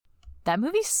That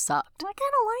movie sucked. I kind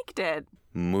of liked it.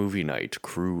 Movie Night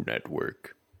Crew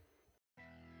Network.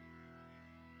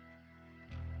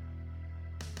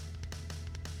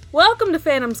 Welcome to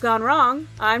Phantoms Gone Wrong.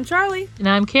 I'm Charlie. And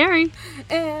I'm Carrie.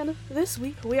 And this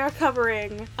week we are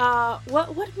covering,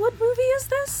 what movie is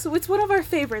this? It's one of our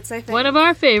favorites, I think. One of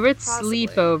our favorites, Possibly.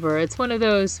 Sleepover. It's one of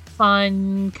those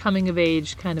fun,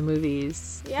 coming-of-age kind of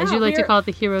movies. Yeah, As you like to call it,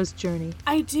 the hero's journey.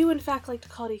 I do, in fact, like to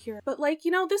call it a hero. But,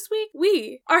 this week,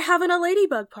 we are having a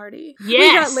ladybug party.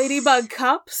 Yes! We got ladybug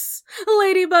cups,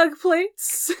 ladybug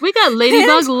plates. We got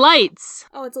ladybug lights.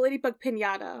 Oh, it's a ladybug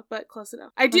piñata, but close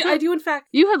enough. I do, in fact.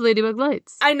 You have ladybug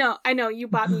lights. I know, you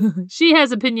bought me. She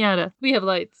has a piñata. We have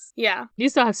lights. Yeah. You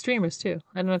still have streamers, too.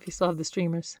 I don't know if you still have the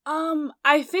streamers.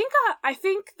 I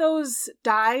think those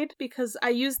died because I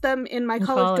used them in my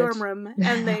college dorm room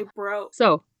and they broke.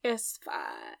 So, It's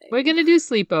fine. we're going to do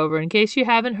Sleepover. In case you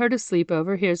haven't heard of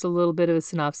Sleepover, here's a little bit of a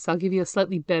synopsis. I'll give you a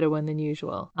slightly better one than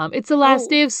usual. It's the last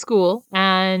day of school,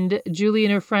 and Julie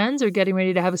and her friends are getting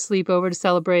ready to have a sleepover to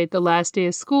celebrate the last day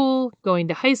of school, going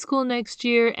to high school next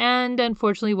year, and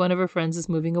unfortunately one of her friends is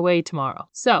moving away tomorrow.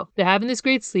 So, they're having this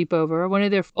great sleepover. One of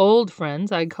their old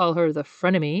friends, I'd call her the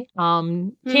frenemy,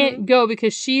 can't go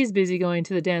because she's busy going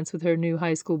to the dance with her new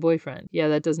high school boyfriend. Yeah,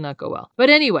 that does not go well. But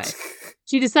anyway...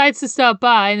 She decides to stop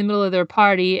by in the middle of their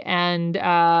party and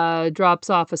drops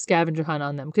off a scavenger hunt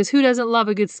on them. Because who doesn't love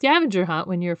a good scavenger hunt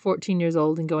when you're 14 years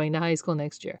old and going to high school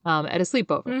next year at a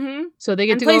sleepover? Mm-hmm. So they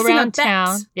get to go around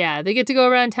town. Yeah, they get to go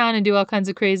around town and do all kinds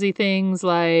of crazy things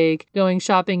like going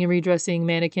shopping and redressing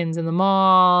mannequins in the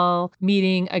mall,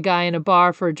 meeting a guy in a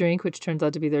bar for a drink, which turns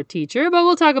out to be their teacher. But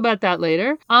we'll talk about that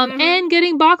later. And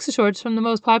getting boxer shorts from the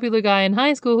most popular guy in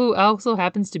high school who also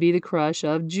happens to be the crush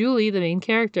of Julie, the main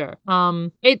character.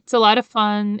 It's a lot of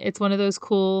fun. It's one of those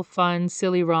cool, fun,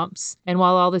 silly romps. And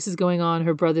while all this is going on,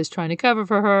 her brother's trying to cover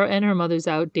for her, and her mother's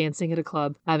out dancing at a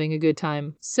club, having a good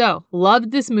time. So, loved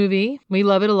this movie. We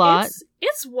love it a lot.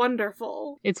 It's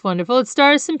wonderful. It's wonderful. It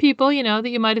stars some people, that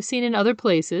you might have seen in other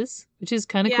places, which is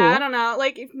kind of cool. Yeah, I don't know.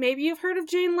 Maybe you've heard of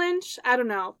Jane Lynch? I don't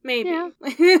know. Maybe. Yeah.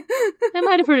 I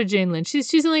might have heard of Jane Lynch.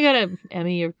 She's only got an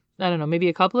Emmy, or I don't know, maybe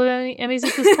a couple of Emmys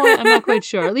at this point. I'm not quite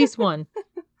sure. At least one.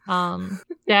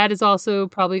 Dad has also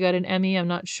probably got an Emmy. I'm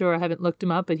not sure. I haven't looked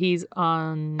him up, but he's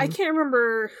on... I can't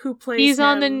remember who plays He's him.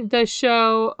 on the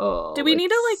show... Oh, do we need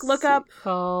to, look up...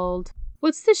 called...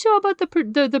 What's the show about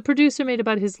the producer made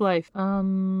about his life? I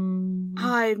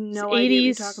have no idea what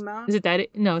you're talking about. Is it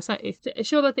that? No, it's not. It's a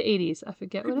show about the 80s. I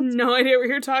forget what it's... No idea what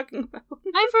you're talking about.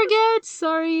 I forget.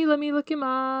 Sorry. Let me look him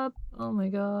up. Oh my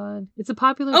god. It's a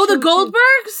popular show. Oh, the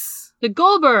Goldbergs? The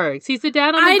Goldbergs. He's the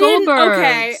dad on the Goldbergs.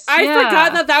 Okay. I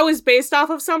forgot that was based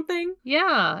off of something.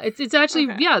 Yeah. It's actually,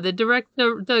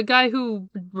 the guy who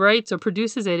writes or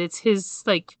produces it, it's his,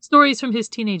 stories from his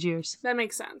teenage years. That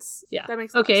makes sense. Yeah. That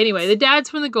makes Okay, sense. Anyway, the dad's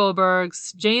from the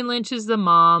Goldbergs. Jane Lynch is the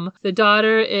mom. The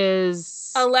daughter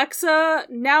is... Alexa,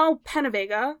 now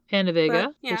Penavega.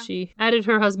 But, yeah. So she added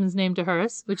her husband's name to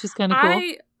hers, which is kind of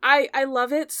cool. I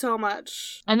love it so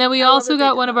much. And then we also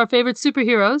got one of our favorite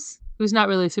superheroes, who's not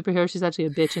really a superhero. She's actually a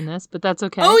bitch in this, but that's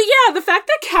okay. Oh, yeah. The fact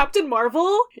that Captain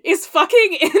Marvel is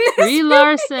fucking in this Brie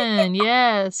Larson.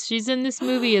 Yes. She's in this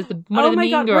movie as one of the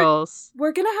mean girls.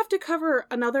 We're going to have to cover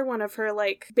another one of her,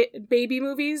 baby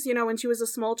movies, when she was a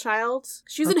small child.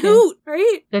 She's in Hoot,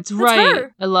 right? That's right.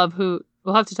 Her. I love Hoot.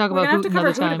 We'll have to talk about Hoot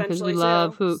another time because we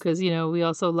love too. Hoot because, we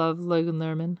also love Logan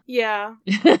Lerman. Yeah.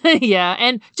 Yeah,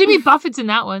 and Jimmy Buffett's in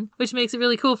that one, which makes it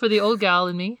really cool for the old gal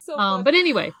in me. So fun. But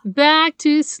anyway, back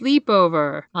to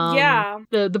Sleepover. Yeah.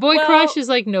 The boy crush is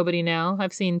nobody now.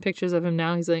 I've seen pictures of him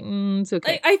now. He's it's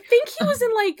okay. I think he was in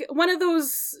one of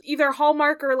those either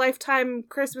Hallmark or Lifetime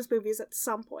Christmas movies at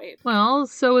some point. Well,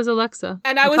 so was Alexa.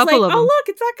 And I was like, oh, look,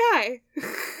 it's that guy.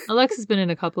 Alexa's been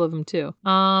in a couple of them too.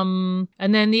 And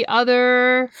then the other...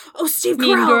 Oh, Steve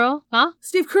Mean Carell. Girl. Huh?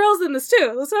 Steve Carell's in this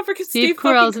too. Let's not forget Steve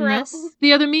Carell's in Carell. this.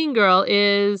 The other mean girl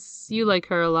is, you like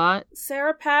her a lot.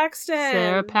 Sarah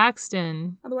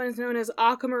Paxton. Otherwise known as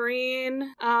Aquamarine.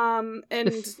 And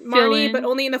Marnie, but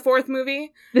only in the fourth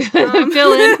movie.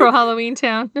 Fill in for Halloween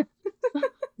Town.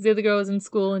 The other girl was in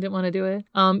school and didn't want to do it.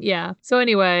 Yeah. So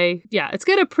anyway, it's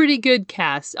got a pretty good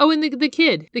cast. Oh, and the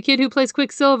kid who plays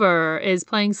Quicksilver is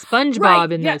playing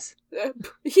SpongeBob in this.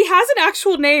 He has an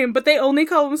actual name, but they only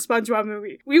call him SpongeBob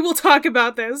movie. We will talk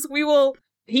about this.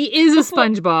 He is a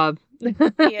SpongeBob.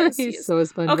 He's so a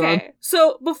SpongeBob. Okay,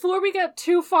 so before we get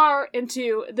too far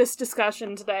into this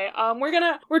discussion today,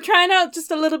 we're trying out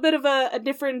just a little bit of a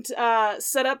different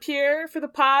setup here for the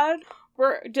pod.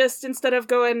 we're just, instead of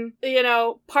going, you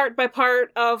know, part by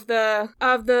part of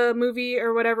the movie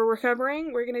or whatever we're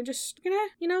covering, we're gonna,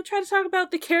 you know, try to talk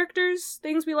about the characters,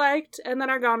 things we liked, and then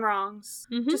our gone wrongs.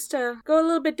 Just to go a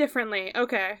little bit differently.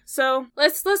 Okay, so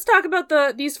let's talk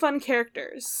about these fun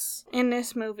characters in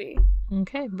this movie.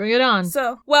 Okay, bring it on.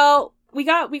 So, well, we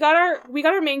got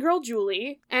our main girl,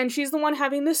 Julie, and she's the one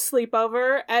having this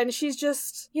sleepover, and she's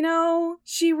just, you know,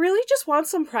 she really just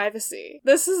wants some privacy.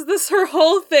 This her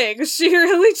whole thing. She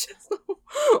really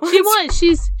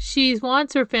just she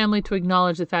wants her family to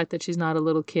acknowledge the fact that she's not a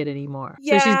little kid anymore.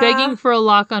 Yeah. So she's begging for a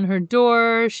lock on her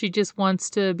door. She just wants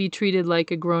to be treated like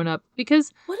a grown-up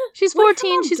because she's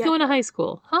 14, she's going to high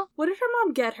school. Huh? What did her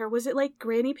mom get her? Was it like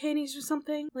granny panties or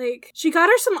something? Like, she got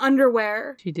her some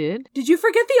underwear. She did? Did you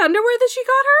forget the underwear that she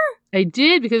got her? I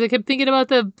did, because I kept thinking about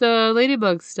the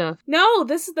ladybug stuff. No,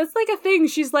 that's like a thing.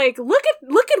 She's like, look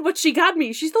at what she got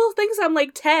me. She still thinks I'm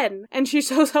like 10, and she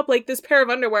shows up like this pair of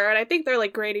underwear, and I think they're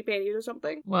like granny panties or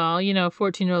something. Well, you know,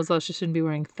 14-year-olds also shouldn't be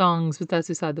wearing thongs, but that's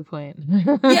beside the point.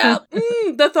 Yeah,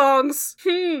 the thongs.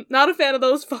 Not a fan of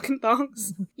those fucking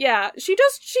thongs. Yeah, she's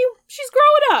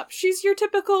growing up. She's your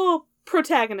typical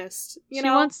protagonist, you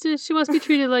know? She wants to be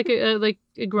treated like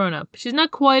a grown-up. She's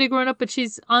not quite a grown-up, but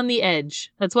she's on the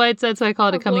edge. That's why I call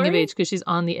it a coming of age, because she's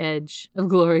on the edge of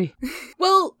glory.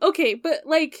 Well, okay, but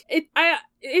like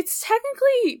it's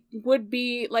technically would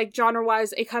be like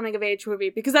genre-wise a coming of age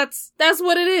movie, because that's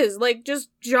what it is. Like, just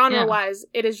genre-wise,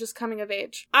 It is just coming of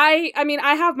age. I mean,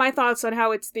 I have my thoughts on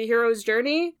how it's the hero's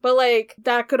journey, but like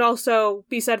that could also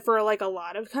be said for like a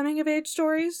lot of coming of age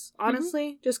stories,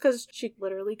 honestly. Just because she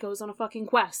literally goes on a fucking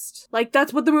quest. Like,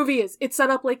 that's what the movie is. It's set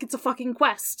up like it's a fucking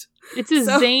quest. It's a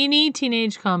zany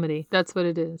teenage comedy. That's what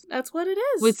it is. That's what it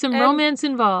is. With some romance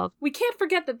involved. We can't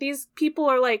forget that these people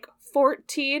are like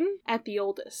 14 at the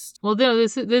oldest. Well,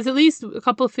 there's at least a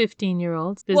couple of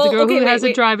 15-year-olds. There's the girl who has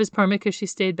a driver's permit because she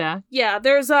stayed back. Yeah,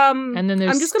 there's and then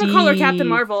there's I'm just gonna call her Captain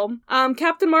Marvel.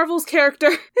 Captain Marvel's character.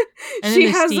 She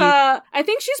has I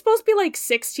think she's supposed to be like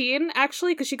 16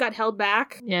 actually, because she got held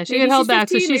back. Yeah, she got held back,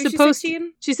 so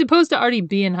she's supposed to already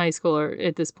be in high school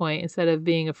at this point instead of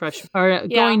being a freshman or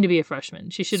going to be a freshman.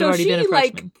 She should have already been a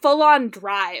freshman. She like full on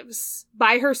drives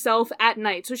by herself at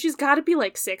night, so she's got to be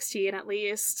like 16 at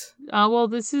least. Well,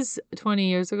 this is 20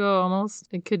 years ago almost.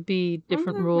 It could be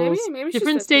different rules. Maybe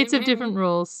different states have different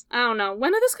rules. I don't know.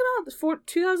 When did this come out?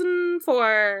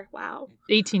 2004. Wow.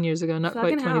 18 years ago, not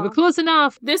quite 20, but close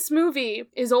enough. This movie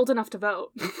is old enough to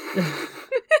vote.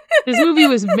 This movie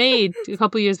was made a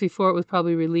couple years before it was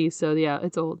probably released, so yeah,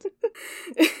 it's old.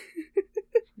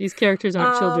 These characters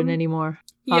aren't children anymore,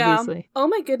 obviously. Oh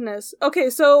my goodness. Okay,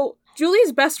 so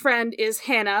Julie's best friend is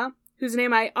Hannah, whose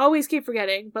name I always keep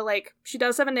forgetting, but like, she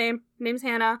does have a name. Her name's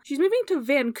Hannah. She's moving to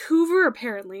Vancouver,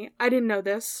 apparently. I didn't know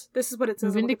this. This is what it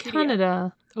says. Moving to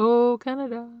Canada. Oh,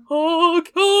 Canada. Oh,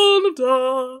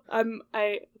 Canada.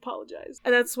 I apologize.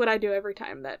 And that's what I do every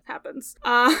time that happens.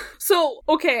 So,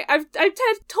 okay, I've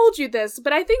told you this,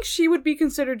 but I think she would be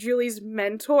considered Julie's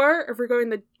mentor if we're going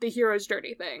the hero's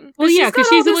journey thing. Well, yeah, because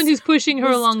she's the one who's pushing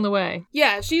her along the way.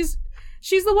 Yeah, she's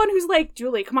the one who's like,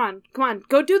 Julie, come on,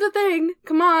 go do the thing,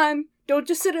 come on. Don't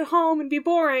just sit at home and be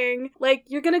boring. Like,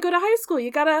 you're gonna go to high school.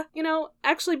 You gotta,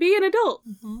 actually be an adult.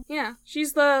 Mm-hmm. Yeah.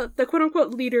 She's the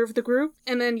quote-unquote leader of the group.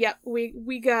 And then,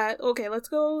 we got, okay, let's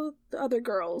go the other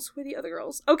girls. Who are the other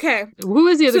girls? Okay. Who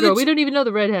is the other girl? We don't even know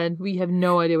the redhead. We have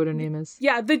no idea what her name is.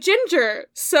 Yeah, the ginger.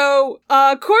 So,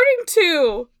 according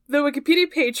to the Wikipedia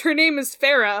page, her name is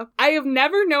Farah. I have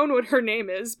never known what her name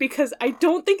is because I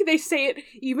don't think they say it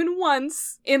even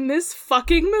once in this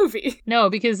fucking movie. No,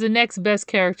 because the next best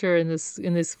character in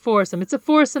this foursome, it's a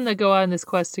foursome that go on this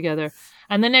quest together.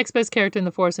 And the next best character in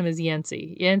the foursome is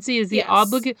Yancy. Yancy is the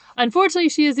unfortunately,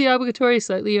 she is the obligatory,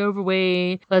 slightly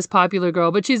overweight, less popular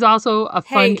girl, but she's also a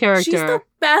fun character. She's the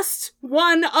best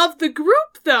one of the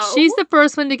group, though. She's the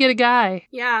first one to get a guy.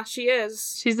 Yeah, she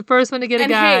is. She's the first one to get a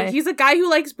guy. And hey, he's a guy who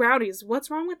likes brownies. What's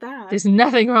wrong with that? There's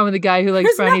nothing wrong with a guy who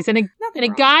likes brownies. And a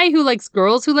guy who likes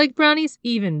girls who like brownies,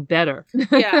 even better.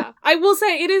 Yeah. I will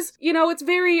say, it is, it's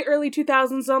very early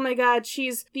 2000s. Oh my god,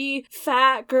 she's the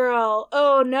fat girl.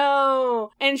 Oh no.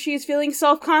 And she's feeling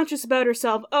self-conscious about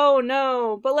herself. Oh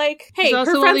no. But like, hey, her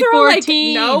friends are all like,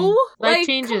 no. Like,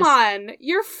 come on.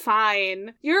 You're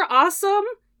fine. You're awesome.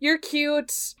 You're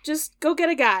cute. Just go get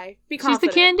a guy. Be confident. She's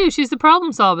the can-do. She's the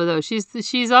problem solver, though.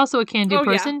 She's also a can-do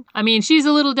person. Yeah. I mean, she's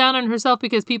a little down on herself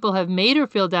because people have made her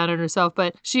feel down on herself,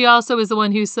 but she also is the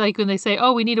one who's like, when they say,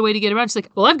 oh, we need a way to get around, she's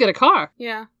like, well, I've got a car.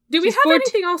 Yeah. Do we have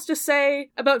anything else to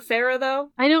say about Farrah,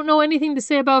 though? I don't know anything to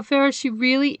say about Farrah. She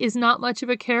really is not much of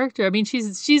a character. I mean,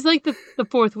 she's like the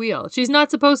fourth wheel. She's not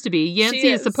supposed to be. Yancey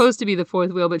is supposed to be the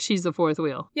fourth wheel, but she's the fourth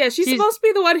wheel. Yeah, she's supposed to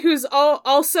be the one who's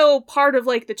also part of,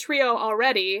 like, the trio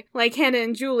already. Like Hannah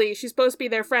and Julie. She's supposed to be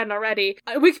their friend already.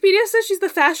 Wikipedia says she's the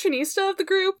fashionista of the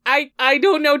group. I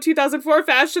don't know 2004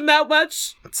 fashion that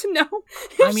much to know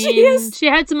if I mean, she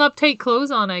had some uptight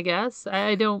clothes on, I guess.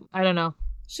 I don't know.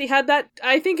 She had that,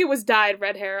 I think it was dyed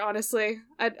red hair, honestly.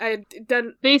 I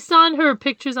didn't... Based on her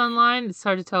pictures online, it's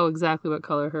hard to tell exactly what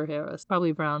color her hair is.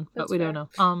 Probably brown, but we don't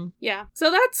know. Yeah, so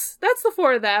that's the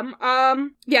four of them.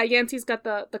 Yeah, Yancey's got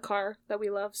the car that we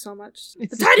love so much.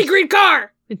 The tiny green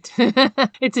car! It's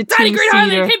a tiny green two-seater.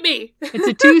 Harley hit me! It's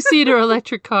a two-seater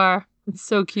electric car. It's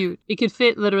so cute. It could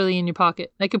fit literally in your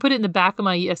pocket. I could put it in the back of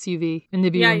my SUV and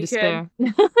there'd be room to spare.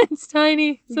 It's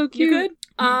tiny. So cute. You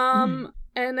could?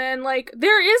 And then, like,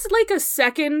 there is, like, a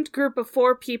second group of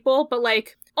 4 people, but,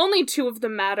 like, only 2 of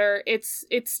them matter. It's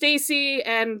Stacy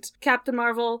and Captain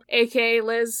Marvel, aka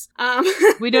Liz.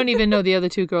 We don't even know the other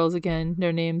 2 girls again.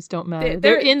 Their names don't matter.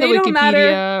 They're in the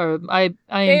Wikipedia or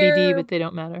IMDb, but they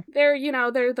don't matter. They're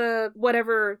the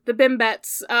the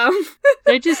bimbettes.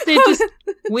 They're just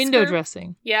window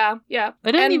dressing. Yeah.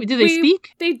 I don't even. Do they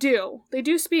speak? They do. They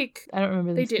do speak. I don't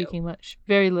remember them speaking much.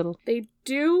 Very little. They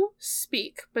do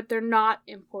speak, but they're not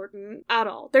important at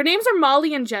all. Their names are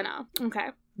Molly and Jenna. Okay.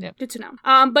 Yep. Good to know.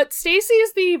 But Stacy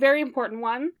is the very important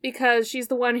one because she's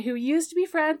the one who used to be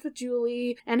friends with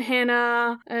Julie and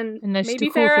Hannah and maybe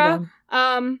Farrah.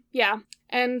 Yeah.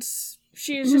 And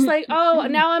she's just like, oh,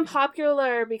 now I'm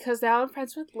popular because now I'm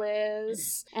friends with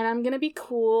Liz and I'm gonna be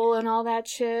cool and all that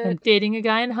shit. I'm dating a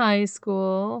guy in high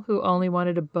school who only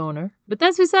wanted a boner. But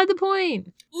that's beside the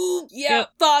point. Ooh, yeah,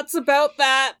 thoughts about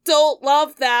that. Don't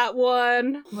love that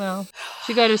one. Well,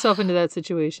 she got herself into that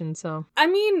situation, so. I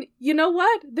mean, you know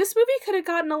what? This movie could have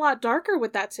gotten a lot darker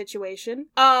with that situation.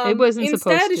 It wasn't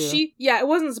supposed to. It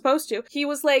wasn't supposed to. He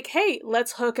was like, hey,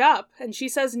 let's hook up. And she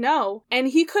says no. And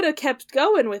he could have kept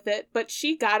going with it, but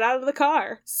she got out of the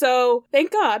car. So,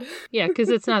 thank God. Yeah, because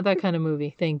it's not that kind of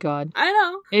movie. Thank God. I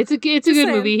know. It's a good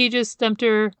movie. He just dumped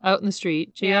her out in the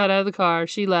street. She got out of the car.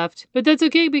 She left. But that's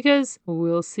okay because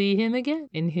we'll see him again.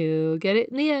 And he'll get it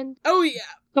in the end. Oh, yeah.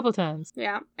 A couple times.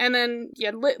 Yeah. And then,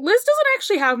 Liz doesn't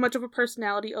actually have much of a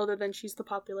personality other than she's the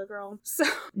popular girl. So.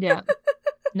 Yeah.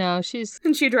 No, she's...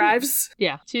 And she drives.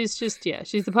 Yeah, she's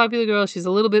the popular girl. She's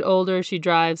a little bit older. She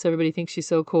drives. Everybody thinks she's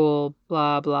so cool.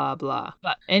 Blah, blah, blah.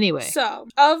 But anyway. So,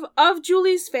 of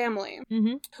Julie's family,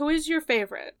 who is your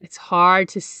favorite? It's hard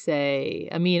to say.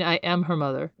 I mean, I am her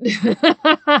mother.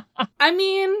 I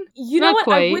mean, you know what?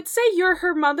 Quite. I would say you're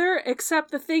her mother,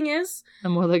 except the thing is...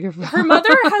 I'm more like her father. Her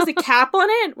mother has a cap on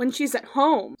it when she's at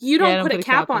home. You don't put a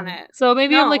cap on it. So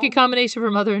maybe I'm like a combination of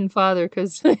her mother and father,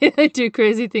 because I do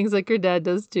crazy things like her dad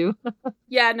does too.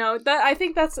 Yeah, no, I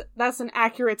think that's an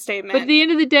accurate statement. But at the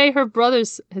end of the day, her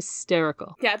brother's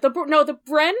hysterical. Yeah,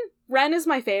 Ren is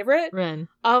my favorite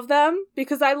of them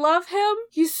because I love him.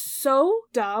 He's so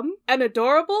dumb and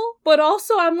adorable, but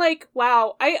also I'm like,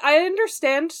 wow, I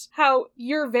understand how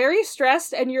you're very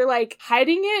stressed and you're like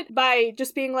hiding it by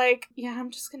just being like, yeah,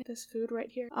 I'm just gonna get this food right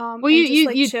here. Well,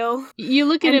 you chill. You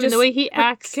look at him and the way he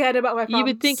acts, forget about my problems. You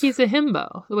would think he's a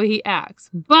himbo the way he acts,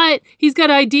 but he's got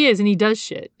ideas and he does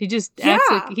shit. He just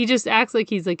acts like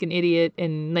he's like an idiot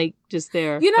and like just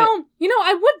there. You know,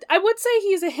 I would say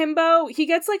he's a himbo. He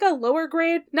gets like a lower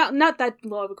grade, not that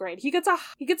low of a grade. He gets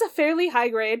a fairly high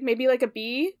grade, maybe like a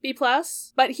B+,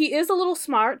 but he is a little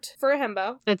smart for a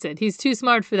himbo. That's it. He's too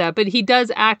smart for that, but he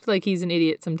does act like he's an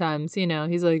idiot sometimes. You know,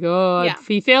 he's like,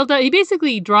 he failed out. He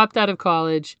basically dropped out of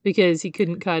college because he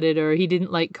couldn't cut it or he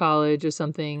didn't like college or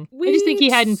something. I just think he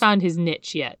hadn't found his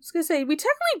niche yet. I was gonna say, we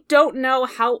technically don't know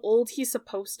how old he's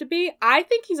supposed to be. I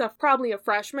think he's probably a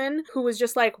freshman who was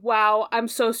just like, wow, I'm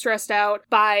so stressed out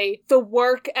by the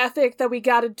work ethic that we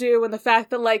gotta do and the fact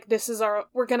that like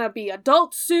we're gonna be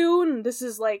adults soon. This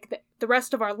is like the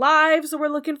rest of our lives that we're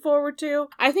looking forward to.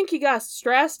 I think he got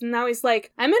stressed and now he's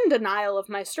like, I'm in denial of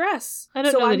my stress. I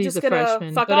don't know that he's a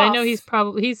freshman, but I know he's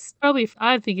probably,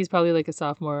 I think he's probably like a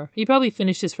sophomore. He probably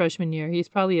finished his freshman year. He's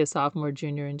probably a sophomore,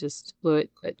 junior, and just blew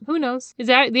it. But who knows?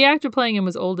 The actor playing him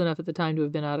was old enough at the time to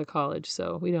have been out of college,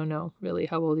 so we don't know really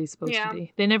how old he's supposed to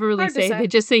be. They never really say. They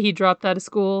just say he dropped out of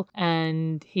school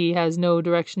and he has no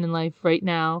direction in life right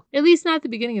now. At least not at the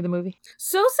beginning of the movie.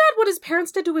 So sad what his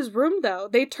parents did to his room, though.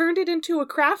 They turned it into a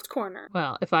craft corner.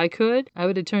 Well, if I could, I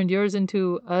would have turned yours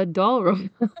into a doll room.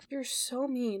 You're so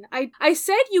mean. I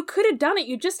said you could have done it.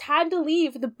 You just had to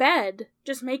leave the bed.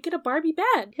 Just make it a Barbie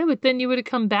bed. Yeah, but then you would have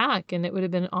come back and it would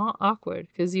have been awkward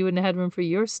because you wouldn't have had room for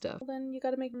your stuff. Well, then you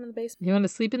gotta make them in the basement. You want to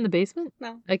sleep in the basement?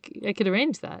 No. I could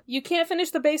arrange that. You can't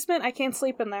finish the basement, I can't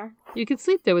sleep in there. You could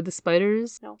sleep there with the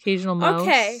spiders, No. occasional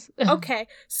mouse. Okay.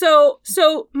 So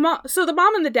the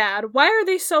mom and the dad, why are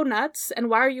they so nuts and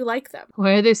why are you like them?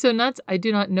 Why are they so nuts? I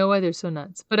do not know why they're so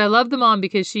nuts. But I love the mom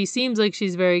because she seems like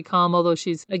she's very calm, although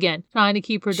she's, again, trying to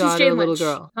keep her daughter a little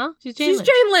girl. Huh? She's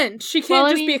Jane Lynch. She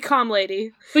can't be a calm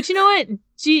lady. But you know what?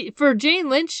 For Jane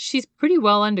Lynch, she's pretty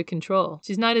well under control.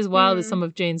 She's not as wild as some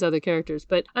of Jane's other characters.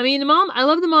 But, I mean, I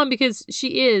love the mom because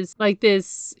she is like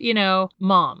this,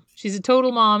 mom. She's a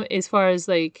total mom as far as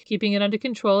like keeping it under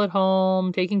control at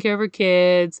home, taking care of her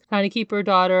kids, trying to keep her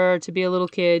daughter to be a little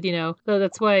kid, So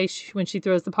that's why when she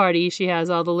throws the party, she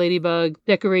has all the ladybug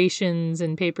decorations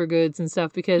and paper goods and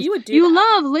stuff because you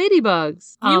love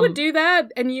ladybugs. You would do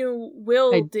that and you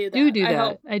will do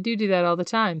that. I do that all the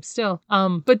time still.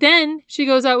 But then she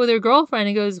goes out with her girlfriend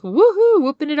and goes, woohoo,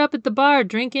 whooping it up at the bar,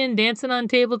 drinking, dancing on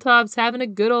tabletops, having a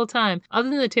good old time. Other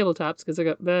than the tabletops, because I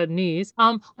got bad knees,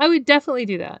 I would definitely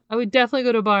do that. I would definitely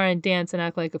go to a bar and dance and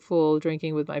act like a fool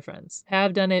drinking with my friends.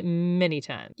 Have done it many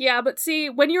times. Yeah, but see,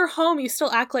 when you're home, you still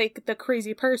act like the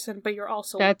crazy person, but you're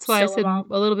also That's why I said a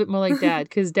little bit more like dad,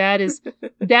 because dad is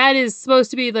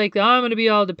supposed to be like, oh, I'm going to be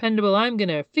all dependable. I'm going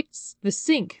to fix the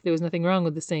sink. There was nothing wrong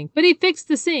with the sink. But he fixed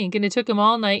the sink, and it took him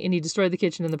all night, and he destroyed the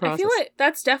kitchen in the process. I feel like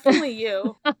that's definitely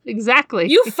you. Exactly.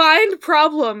 You find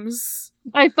problems.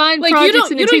 I find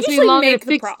projects and it takes me longer to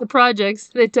fix the projects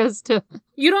than it does to...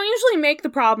 You don't usually make the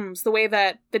problems the way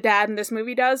that the dad in this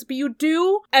movie does, but you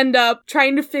do end up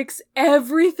trying to fix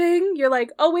everything. You're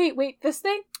like, oh, wait, this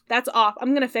thing? That's off.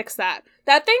 I'm gonna fix that.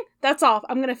 That thing? That's off.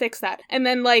 I'm gonna fix that. And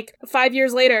then, 5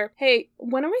 years later, hey,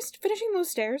 when are we finishing those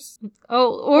stairs?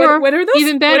 Oh, or when are those,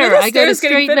 even better, I go to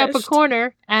straighten up a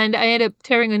corner, and I end up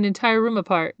tearing an entire room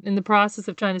apart in the process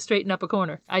of trying to straighten up a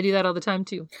corner. I do that all the time,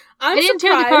 too. I didn't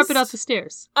tear the carpet off the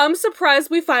stairs. I'm surprised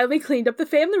we finally cleaned up the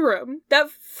family room. That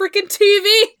freaking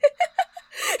TV!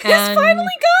 It's finally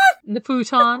gone! The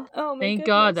futon. Oh my Thank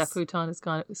God that futon is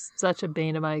gone. It was such a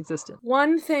bane of my existence.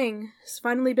 One thing has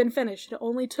finally been finished. It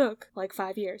only took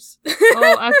 5 years.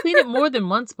 Oh, I've cleaned it more than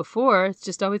once before. It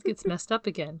just always gets messed up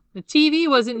again. The TV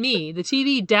wasn't me. The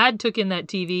TV, Dad took in that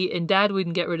TV, and Dad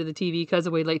wouldn't get rid of the TV because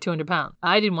it weighed like 200 pounds.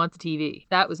 I didn't want the TV.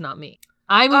 That was not me.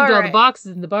 I moved all the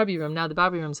boxes in the Barbie room. Now the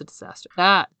Barbie room's a disaster.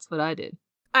 That's what I did.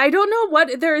 I don't know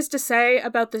what there is to say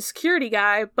about the security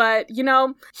guy, but,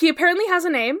 he apparently has a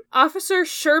name. Officer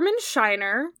Sherman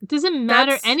Shiner. It doesn't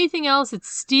matter anything else. It's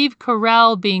Steve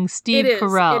Carell being Steve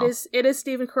Carell. It is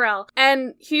Stephen Carell.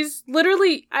 And he's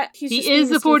literally... he is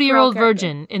the 40-year-old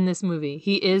virgin in this movie.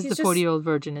 He is the 40-year-old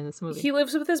virgin in this movie. He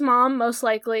lives with his mom, most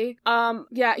likely.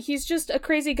 Yeah, he's just a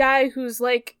crazy guy who's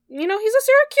he's a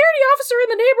security officer in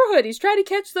the neighborhood. He's trying to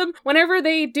catch them whenever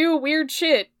they do weird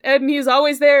shit. And he's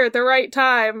always there at the right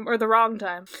time or the wrong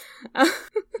time.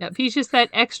 Yep, he's just that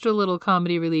extra little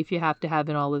comedy relief you have to have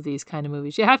in all of these kind of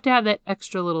movies. You have to have that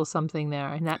extra little something there,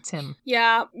 and that's him.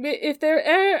 Yeah, if there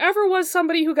ever was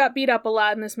somebody who got beat up a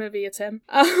lot in this movie, it's him.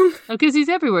 Because he's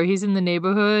everywhere. He's in the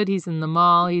neighborhood, he's in the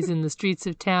mall, he's in the streets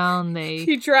of town.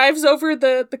 He drives over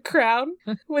the Crown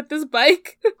with his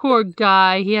bike. Poor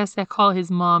guy. He has to call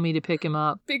his mommy to pick him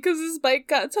up. Because his bike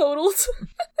got totaled.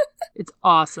 It's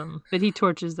awesome, but he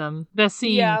tortures them. Best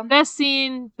scene. Yeah. Best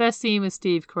scene with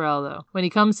Steve Carell, though. When he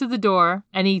comes to the door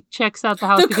and he checks out the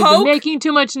house because they're making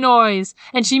too much noise.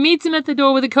 And she meets him at the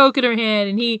door with a Coke in her hand.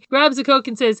 And he grabs a Coke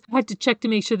and says, I have to check to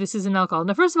make sure this isn't alcohol.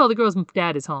 Now, first of all, the girl's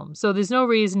dad is home. So there's no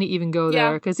reason to even go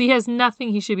there because he has nothing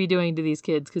he should be doing to these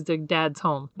kids because their dad's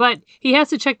home. But he has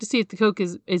to check to see if the Coke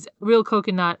is real Coke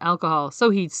and not alcohol. So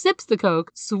he sips the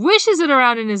Coke, swishes it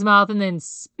around in his mouth, and then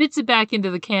spits it back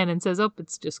into the can and says, oh,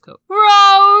 it's just Coke.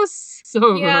 Gross!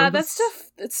 So yeah, gross. that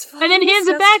stuff, it's fine. And then hands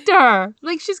it back to her.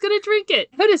 Like she's gonna drink it.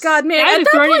 God, man, at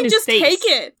that point, just take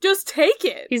it. Just take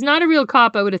it. He's not a real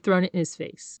cop. I would have thrown it in his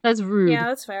face. That's rude. Yeah,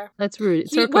 that's fair. That's rude.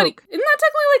 It's her Coke. Isn't that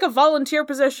technically a volunteer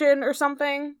position or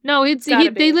something? No,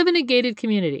 they live in a gated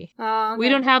community. Okay. We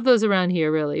don't have those around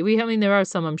here, really. There are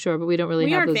some, I'm sure, but we don't really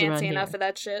have those around here. We aren't fancy enough for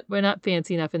that shit. We're not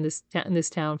fancy enough in this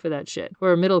town for that shit.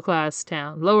 We're a middle-class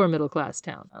town, lower middle-class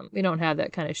town. We don't have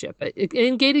that kind of shit. But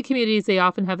in gated communities, they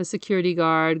often have a security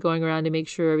guard going around to make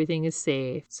sure everything is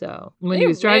safe. So when he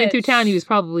was driving through town, he was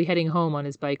probably heading home on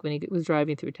his bike when he was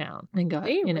driving through town. And got,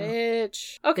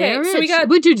 rich. Okay, rich. So we got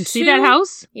Would you see that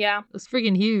house? Yeah. It was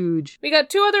friggin' huge. We got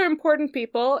two other important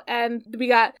people, and we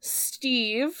got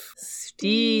Steve,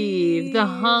 the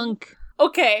hunk.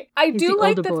 Okay, I do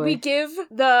like that we give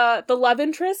the love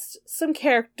interest some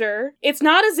character. It's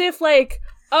not as if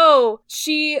oh,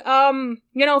 she,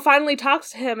 finally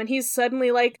talks to him and he's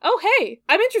suddenly like, oh, hey,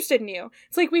 I'm interested in you.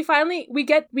 It's like we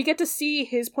get to see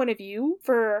his point of view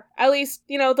for at least,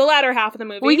 the latter half of the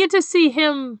movie. We get to see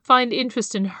him find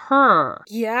interest in her.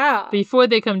 Yeah. Before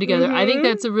they come together. I think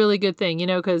that's a really good thing,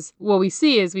 because what we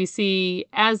see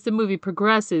as the movie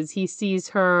progresses, he sees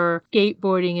her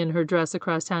skateboarding in her dress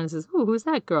across town and says, oh, who's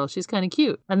that girl? She's kind of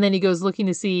cute. And then he goes looking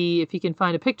to see if he can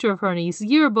find a picture of her in his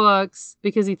yearbooks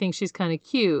because he thinks she's kind of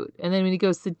cute. And then when he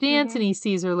goes to dance and he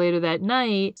sees her later that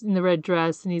night in the red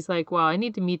dress and he's like, wow, I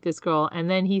need to meet this girl. And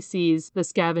then he sees the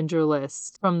scavenger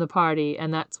list from the party.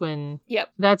 And that's when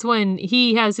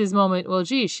he has his moment. Well,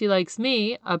 geez, she likes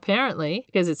me, apparently,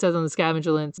 because it says on the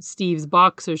scavenger list, Steve's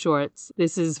boxer shorts.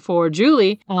 This is for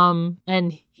Julie.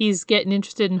 And he's getting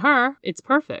interested in her. It's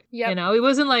perfect. Yep. It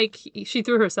wasn't like she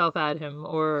threw herself at him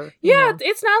or...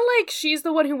 it's not like she's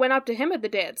the one who went up to him at the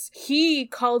dance. He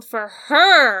called for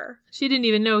her. She didn't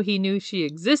even know he knew she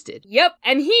existed. Yep.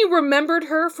 And he remembered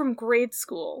her from grade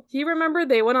school. He remembered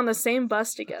they went on the same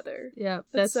bus together. Yeah,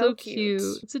 that's so cute.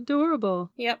 It's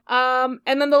adorable. Yep. And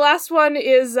then the last one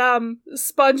is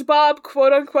SpongeBob,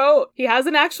 quote unquote. He has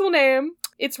an actual name.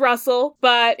 It's Russell,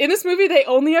 but in this movie, they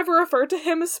only ever refer to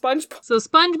him as SpongeBob. So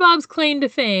SpongeBob's claim to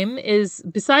fame is,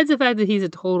 besides the fact that he's a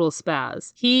total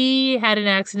spaz, he had an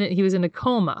accident, he was in a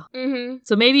coma. Mm-hmm.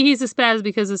 So maybe he's a spaz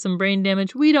because of some brain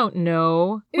damage. We don't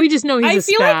know. We just know he's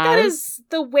a spaz. I feel like that is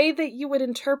the way that you would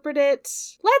interpret it.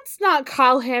 Let's not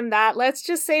call him that. Let's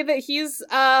just say that he's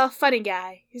a funny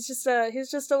guy. He's just a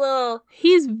little...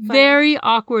 He's funny. Very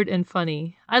awkward and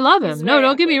funny. I love him. No,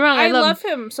 don't get me wrong. I love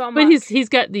him so much. But he's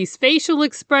got these facial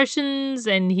expressions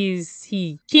and he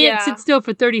can't sit still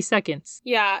for 30 seconds.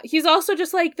 Yeah. He's also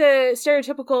just like the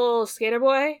stereotypical skater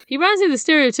boy. He reminds me of the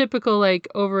stereotypical like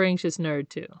over anxious nerd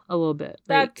too. A little bit.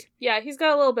 Yeah, he's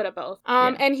got a little bit of both.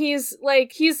 And he's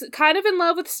kind of in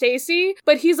love with Stacy,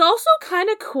 but he's also kind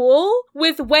of cool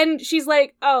with when she's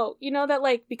like, oh, that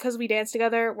like because we dance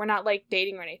together, we're not like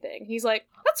dating or anything. He's like,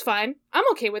 that's fine. I'm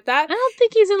okay with that. I don't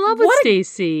think he's in love with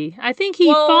Stacy. I think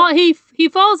he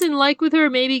falls in like with her,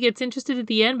 maybe gets interested at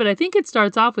the end, but I think it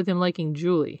starts off with him liking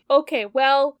Julie. Okay,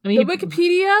 well, the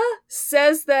Wikipedia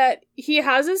says that he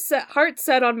has his heart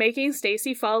set on making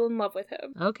Stacy fall in love with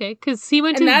him. Okay, because he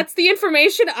went and that's the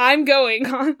information I'm going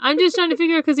on. I'm just trying to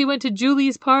figure out because he went to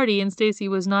Julie's party and Stacy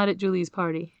was not at Julie's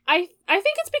party. I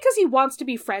think it's because he wants to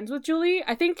be friends with Julie.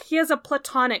 I think he has a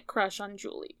platonic crush on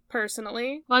Julie,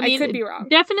 personally. Well, I could be wrong.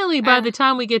 Definitely by the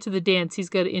time we get to the dance, he's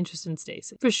got an interest in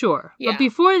Stacy. For sure. Yeah. But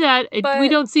before that, we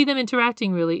don't see them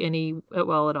interacting really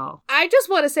well at all. I just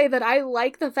want to say that I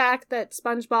like the fact that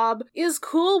SpongeBob is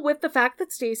cool with the fact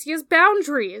that Stacy has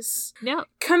boundaries. Yeah.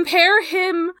 Compare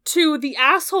him to the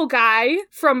asshole guy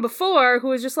from before who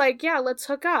was just like, yeah, let's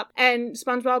hook up. And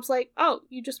SpongeBob's like, oh,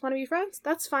 you just want to be friends?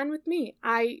 That's fine with me.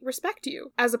 I respect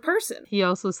you as a person. He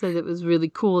also said it was really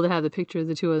cool to have the picture of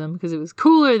the two of them because it was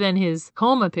cooler than his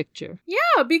coma picture.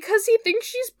 Yeah, because he thinks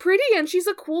she's pretty and she's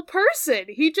a cool person.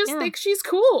 He just thinks she's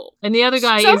cool. And the other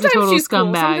guy is a total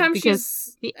scumbag cool.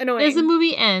 because annoying. As the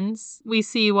movie ends, we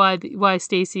see why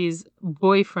Stacy's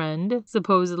boyfriend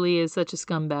supposedly is such a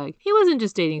scumbag. He wasn't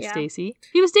just dating Stacy.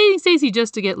 He was dating Stacy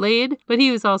just to get laid, but he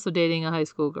was also dating a high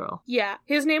school girl. Yeah,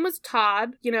 his name was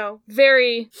Todd.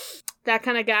 Very that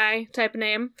kind of guy type of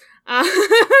name.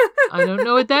 I don't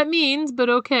know what that means, but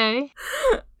okay.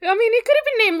 I mean, he could have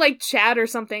been named like Chad or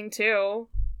something too.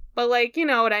 But like, you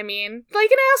know what I mean.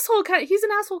 Like an asshole he's an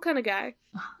asshole kind of guy.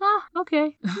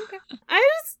 Okay. I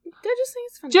just think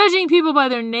it's funny. Judging people by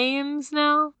their names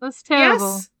now? That's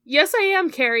terrible. Yes, I am,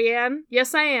 Carrie Ann.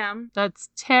 Yes, I am. That's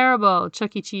terrible,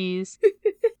 Chuck E. Cheese.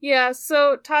 Yeah,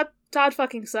 so Todd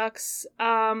fucking sucks.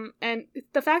 And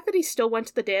the fact that he still went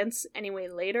to the dance anyway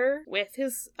later with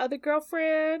his other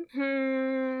girlfriend,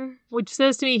 Which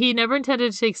says to me he never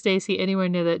intended to take Stacy anywhere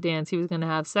near that dance. He was going to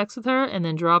have sex with her and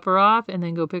then drop her off and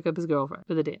then go pick up his girlfriend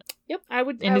for the dance. Yep,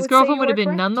 And his girlfriend would have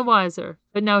been none the wiser.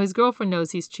 But now his girlfriend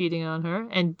knows he's cheating on her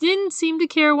and didn't seem to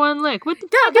care one lick. What the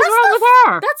fuck is wrong with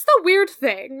her? That's the weird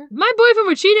thing. My boyfriend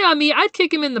were cheating on me, I'd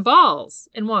kick him in the balls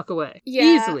and walk away. Yeah.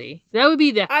 Easily. That would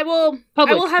be the I will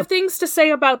have things to say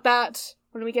about that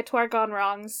when we get to our gone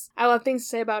wrongs. I'll have things to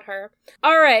say about her.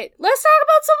 Alright, let's talk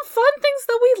about some fun things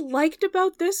that we liked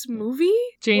about this movie.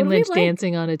 Jane Lynch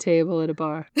dancing on a table at a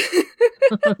bar.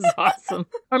 That was awesome.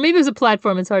 Or maybe it was a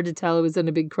platform, it's hard to tell. It was in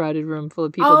a big crowded room full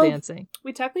of people dancing.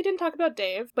 We technically didn't talk about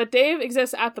Dave, but Dave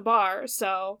exists at the bar,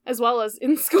 so, as well as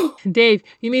in school. Dave,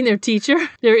 you mean their teacher?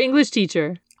 Their English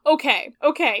teacher. Okay.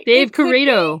 Dave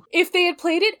Carrado. If they had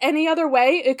played it any other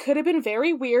way, it could have been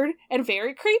very weird and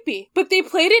very creepy. But they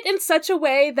played it in such a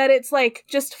way that it's like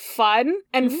just fun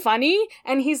and funny.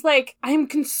 And he's like, I'm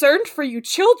concerned for you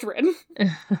children. The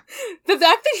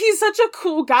fact that he's such a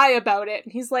cool guy about it.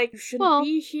 And he's like, you shouldn't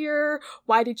be here.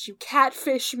 Why did you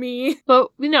catfish me?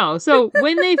 But no, so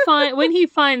when he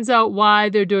finds out why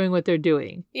they're doing what they're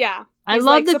doing. Yeah. I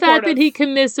love the fact that he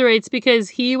commiserates because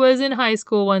he was in high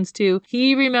school once too.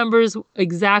 He remembers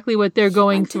exactly what they're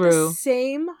going through. The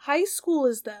same high school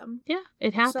as them. Yeah,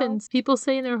 it happens. People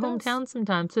say in their hometown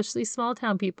sometimes, especially small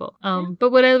town people.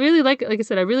 But what I really like I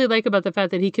said, I really like about the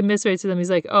fact that he commiserates to them.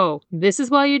 He's like, oh, this is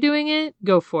why you're doing it?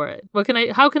 Go for it.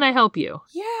 How can I help you?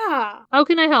 Yeah. How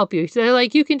can I help you? So they're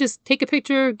like, you can just take a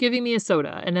picture giving me a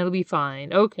soda and it'll be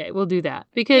fine. Okay, we'll do that.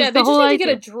 Because they just need to get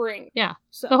a drink. Yeah.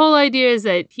 So. The whole idea is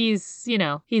that he's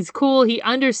cool. He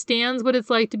understands what it's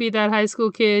like to be that high school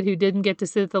kid who didn't get to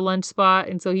sit at the lunch spot.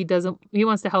 And so he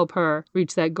wants to help her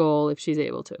reach that goal if she's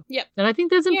able to. Yep. And I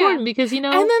think that's important because, And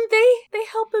then they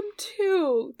help him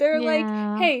too. They're like,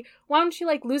 hey, why don't you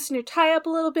like loosen your tie up a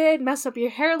little bit, mess up your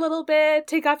hair a little bit,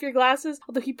 take off your glasses?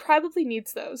 Although he probably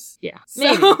needs those. Yeah.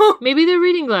 Maybe they're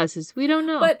reading glasses. We don't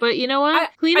know. But you know what?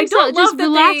 Just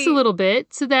relax a little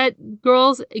bit so that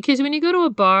girls, because when you go to a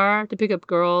bar to pick up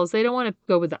girls, they don't want to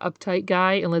go with the uptight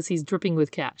guy unless he's dripping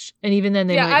with cash. And even then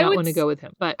they might not want to go with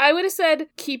him. But I would have said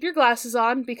keep your glasses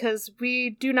on because we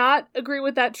do not agree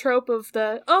with that trope of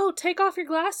take off your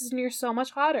glasses and you're so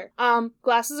much hotter.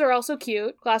 Glasses are also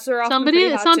cute. Glasses are often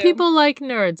pretty hot some too. People like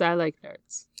nerds. I like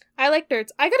nerds. I like nerds.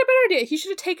 I got a better idea. He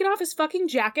should have taken off his fucking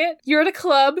jacket. You're at a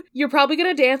club. You're probably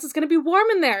gonna dance. It's gonna be warm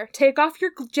in there. Take off your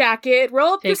jacket.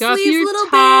 Roll up your sleeves a little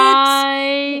bit.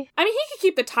 I mean, he could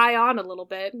keep the tie on a little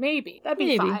bit. Maybe. That'd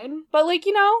be fine. But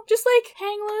just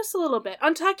hang loose a little bit.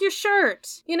 Untuck your shirt.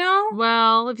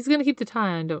 Well, if he's gonna keep the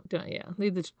tie on, don't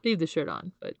leave the shirt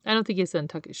on. But I don't think he has to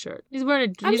untuck his shirt. He's wearing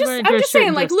a I'm just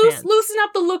saying, loosen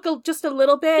up the look just a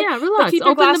little bit. Yeah, relax.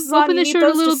 Open the shirt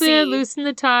a little bit. Loosen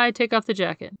the tie. Take off the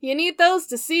jacket. You need those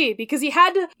to see because he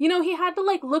had to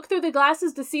look through the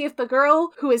glasses to see if the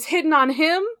girl who is hidden on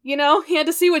him, he had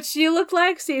to see what she looked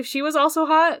like, see if she was also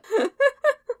hot.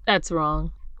 That's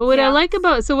wrong. But what I like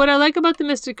about the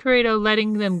Mr. Carrado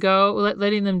letting them go,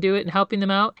 letting them do it and helping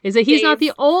them out is that he's not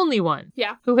the only one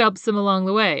who helps them along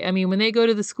the way. I mean, when they go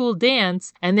to the school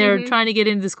dance and they're trying to get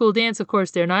into the school dance, of course,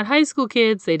 they're not high school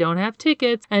kids. They don't have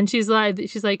tickets. And she's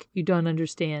like, you don't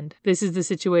understand. This is the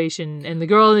situation. And the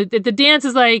girl at the dance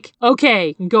is like,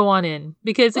 okay, go on in.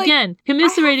 Because again,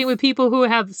 commiserating with people who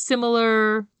have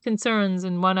similar concerns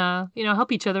and want to,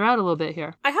 help each other out a little bit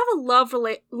here. I have a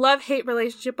love-hate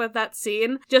relationship with that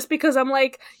scene just because I'm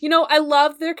like, I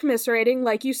love their commiserating,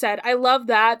 like you said. I love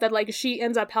that she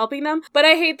ends up helping them. But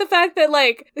I hate the fact that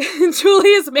Julie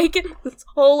is making this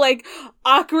whole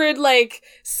awkward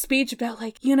speech about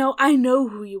I know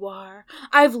who you are.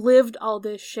 I've lived all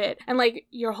this shit. And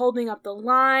you're holding up the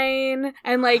line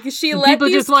and she let people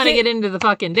just want to get into the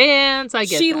fucking dance. I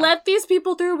get She that. let these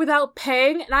people through without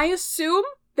paying, and I assume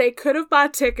they could have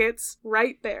bought tickets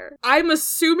right there. I'm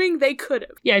assuming they could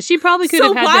have. Yeah, she probably could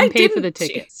have had them pay for the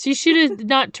tickets. She should have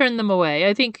not turned them away.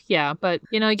 I think, but,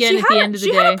 again, at the end of the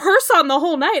day. She had a purse on the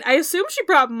whole night. I assume she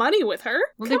brought money with her.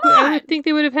 Well, I would think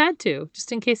they would have had to,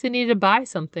 just in case they needed to buy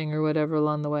something or whatever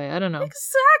along the way. I don't know.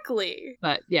 Exactly.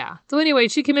 But, yeah. So anyway,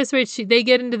 she commiserates. They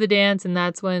get into the dance, and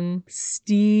that's when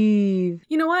Steve...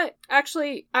 You know what?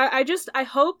 Actually, I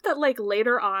hope that,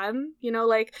 later on,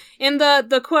 in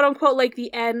the quote-unquote, the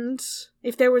end,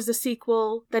 if there was a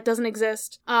sequel that doesn't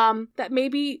exist, that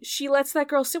maybe she lets that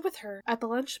girl sit with her at the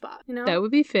lunch spot, That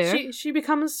would be fair. She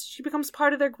becomes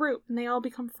part of their group, and they all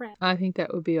become friends. I think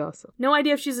that would be awesome. No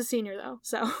idea if she's a senior, though,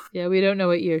 so... Yeah, we don't know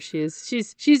what year she is.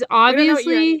 She's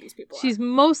obviously... She's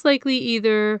most likely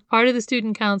either part of the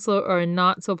student council or a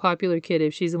not-so-popular kid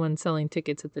if she's the one selling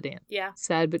tickets at the dance. Yeah.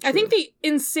 Sad but true. I think the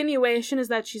insinuation is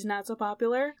that she's not so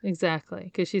popular. Exactly,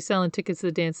 because she's selling tickets to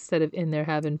the dance instead of in there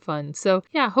having fun. So,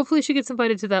 yeah, hopefully she gets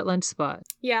invited to that lunch spot.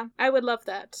 Yeah, I would love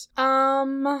that.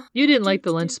 You didn't like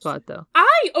the lunch spot, though.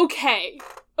 Okay.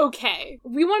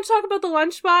 We want to talk about the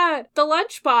lunch spot. The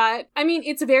lunch spot, I mean,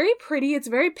 it's very pretty. It's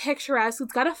very picturesque.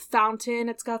 It's got a fountain.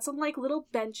 It's got some, little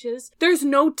benches. There's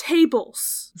no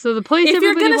tables. So the place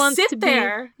everybody wants to be... If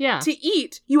you're gonna sit there to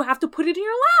eat, you have to put it in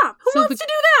your lap. Who wants to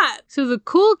do that? So the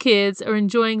cool kids are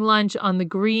enjoying lunch on the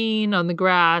green, on the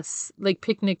grass,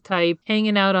 picnic type,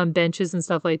 hanging out on benches and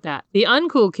stuff like that. The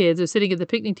uncool kids are sitting at the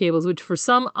picnic tables, which for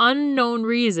some unknown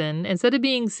reason, instead of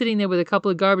sitting there with a couple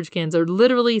of garbage cans, are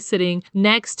literally sitting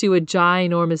next next to a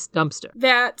ginormous dumpster.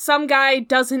 That some guy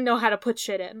doesn't know how to put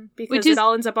shit in because Which is it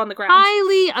all ends up on the ground.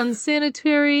 Highly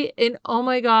unsanitary and, oh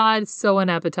my God, so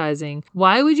unappetizing.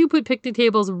 Why would you put picnic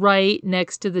tables right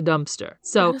next to the dumpster?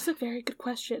 So that is a very good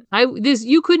question.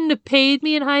 You couldn't have paid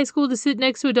me in high school to sit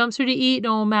next to a dumpster to eat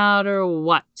no matter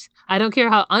what. I don't care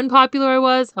how unpopular I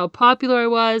was, how popular I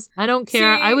was. I don't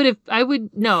care.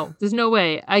 No, there's no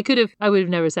way. I would have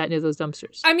never sat near those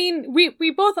dumpsters. I mean,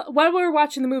 we both, while we were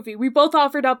watching the movie, we both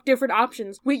offered up different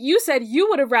options. You said you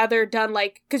would have rather done,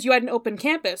 like, because you had an open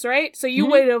campus, right? So you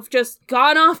would have just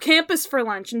gone off campus for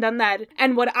lunch and done that.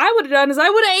 And what I would have done is I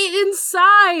would have ate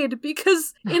inside,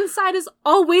 because inside is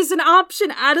always an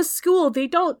option at a school. They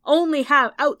don't only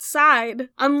have outside.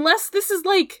 Unless this is,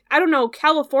 like, I don't know,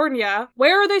 California.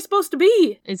 Where are they supposed to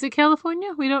be? Is it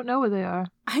California? We don't know where they are.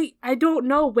 I don't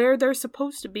know where they're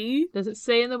supposed to be. Does it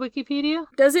say in the Wikipedia?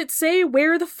 Does it say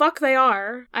where the fuck they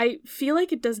are? I feel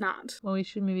like it does not. Well, we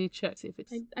should maybe check, see if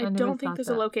it's... I don't think there's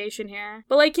a location here.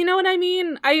 But, like, you know what I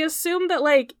mean? I assume that,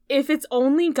 like, if it's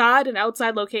only got an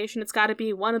outside location, it's gotta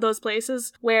be one of those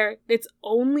places where it's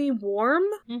only warm.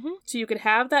 Mm-hmm. So you could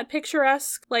have that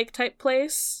picturesque, like, type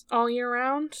place all year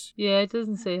round. Yeah, it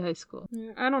doesn't say high school.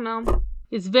 I don't know.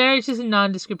 It's just a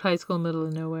nondescript high school in the middle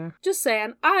of nowhere. Just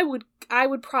saying, I would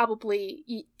probably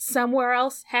eat somewhere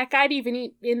else. Heck, I'd even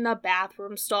eat in the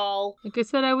bathroom stall. Like I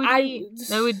said, I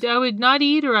would not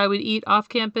eat, or I would eat off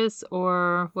campus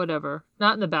or whatever.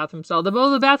 Not in the bathroom stall.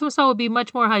 The bathroom stall would be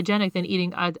much more hygienic than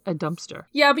eating a dumpster.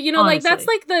 Yeah, but you know, honestly.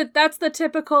 like that's the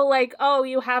typical, like, oh,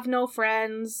 you have no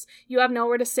friends, you have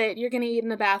nowhere to sit, you're gonna eat in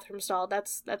the bathroom stall.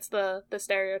 That's the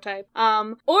stereotype.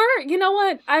 Or you know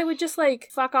what? I would just like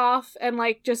fuck off and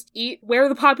like just eat where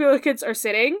the popular kids are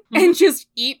sitting and just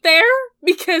eat there,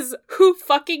 because who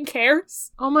fucking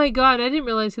cares? Oh my God, I didn't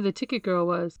realize who the ticket girl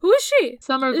was. Who is she?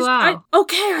 Summer Glau.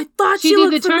 I thought she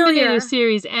looked did the familiar. Terminator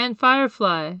series and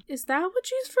Firefly. Is that what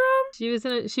she's from? She was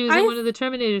in one of the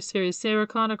Terminator series, Sarah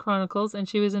Connor Chronicles, and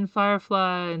she was in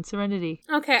Firefly and Serenity.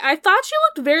 Okay, I thought she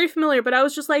looked very familiar, but I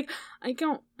was just like, I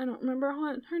don't remember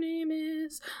what her name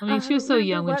is. I mean, she was so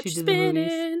young when she did the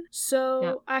movies. So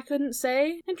yeah. I couldn't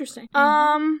say. Interesting.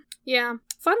 Yeah.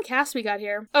 Fun cast we got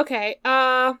here. Okay,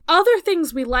 other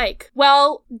things we like.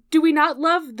 Well, do we not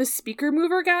love the speaker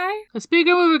mover guy? The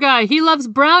speaker mover guy, he loves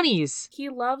brownies. He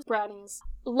loves brownies.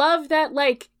 Love that,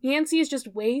 like, Yancy is just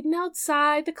waiting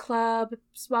outside the club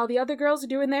while the other girls are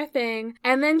doing their thing,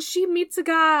 and then she meets a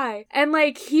guy, and,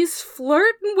 like, he's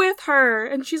flirting with her,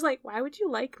 and she's like, why would you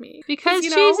like me? Because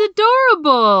she's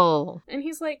adorable. And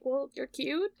he's like, well, you're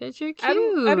cute. Because you're cute. I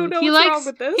don't know what's wrong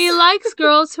with this. He likes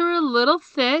girls who are a little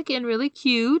thick and really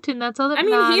cute, and that's all that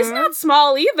matters. I mean, he's not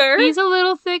small either. He's a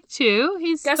little thick, too.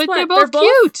 Guess what? They're both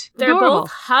cute. They're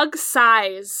both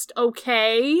hug-sized,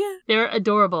 okay? They're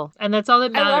adorable, and that's all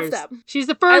that matters. I love them. She's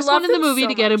the first one in the movie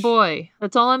to get a boy.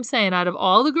 That's all I'm saying. Out of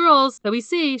all the girls that we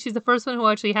see, she's the first one who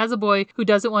actually has a boy who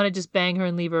doesn't want to just bang her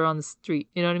and leave her on the street.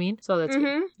 You know what I mean? So that's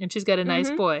good. And she's got a nice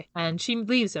boy. And she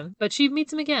leaves him, but she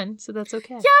meets him again, so that's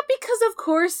okay. Yeah, because of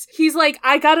course, he's like,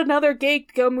 I got another gig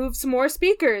to go move some more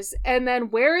speakers. And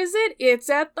then where is it? It's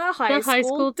at the high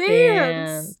school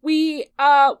dance.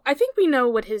 I think we know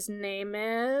what his name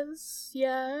is.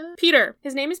 Yeah. Peter.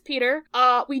 His name is Peter.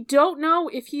 We don't know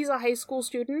if he's a high school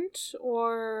student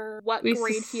or what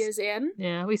grade he is in.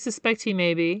 Yeah, we suspect he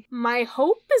may be. My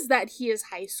hope is that he is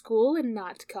high school and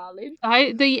not college.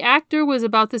 The actor was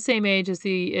about the same age as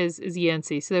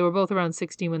Yancy, so they were both around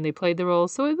 16 when they played the role,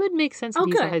 so it would make sense that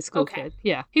he's a high school kid.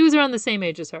 Yeah, he was around the same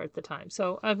age as her at the time,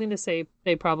 so I'm going to say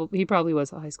he probably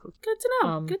was a high school kid. Good to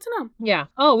know. Good to know. Yeah.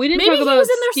 Oh, we didn't talk about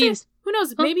Steve's... Who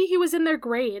knows? Huh? Maybe he was in their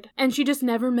grade and she just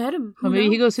never met him. Or maybe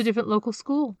he goes to a different local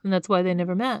school and that's why they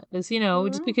never met. Because,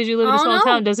 just because you live in a small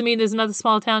town doesn't mean there's another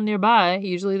small town nearby.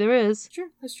 Usually there is.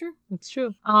 That's true. It's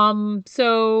true.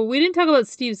 So we didn't talk about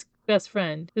Steve's best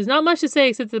friend. There's not much to say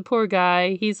except the poor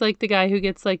guy. He's like the guy who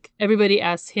gets like, everybody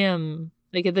asks him.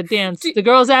 Like at the dance, the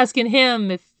girl's asking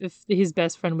him if his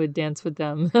best friend would dance with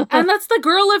them. And that's the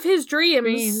girl of his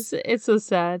dreams. It's so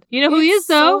sad. You know who he is,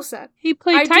 though? So sad. He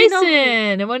played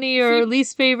Tyson in one of your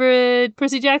least favorite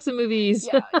Percy Jackson movies.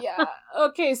 Yeah.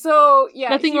 Okay, so, yeah.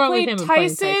 Nothing wrong with him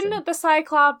Tyson, the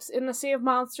Cyclops in the Sea of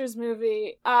Monsters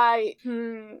movie.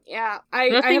 Nothing have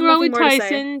wrong with more to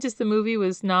Tyson, just the movie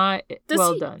was not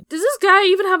well done. Does this guy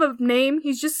even have a name?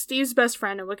 He's just Steve's best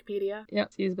friend on Wikipedia. Yeah,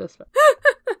 Steve's best friend.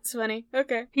 It's funny.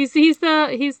 Okay. He's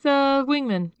the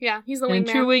wingman. Yeah, he's the In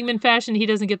wingman. true wingman fashion, he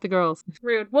doesn't get the girls.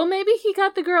 Rude. Well, maybe he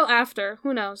got the girl after.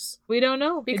 Who knows? We don't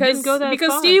know. It Because didn't go that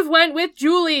far. Steve went with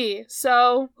Julie.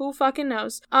 So who fucking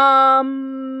knows?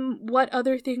 What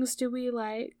other things do we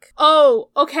like? Oh,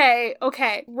 okay.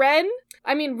 Ren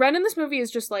in this movie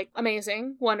is just, like,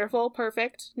 amazing, wonderful,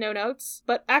 perfect, no notes,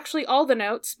 but actually all the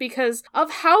notes because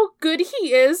of how good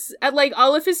he is at, like,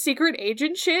 all of his secret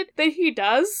agent shit that he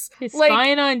does. He's like,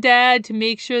 spying on Dad to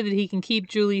make sure that he can keep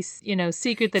Julie's,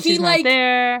 secret that she's not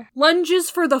there. Lunges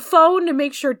for the phone to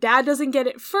make sure Dad doesn't get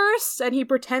it first, and he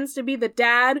pretends to be the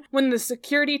dad when the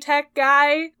security tech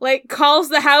guy, like, calls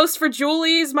the house for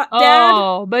Julie's dad.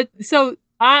 Oh, but so...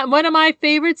 one of my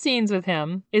favorite scenes with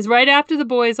him is right after the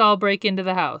boys all break into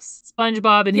the house.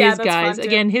 SpongeBob and his guys.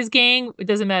 Again, his gang, it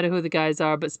doesn't matter who the guys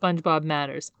are, but SpongeBob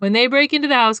matters. When they break into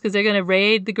the house, because they're going to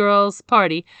raid the girls'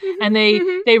 party, and they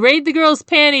raid the girls'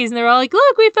 panties, and they're all like,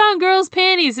 look, we found girls'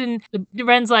 panties. And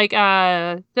Ren's like,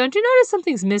 don't you notice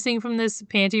something's missing from this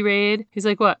panty raid? He's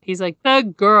like, what? He's like,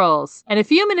 the girls. And a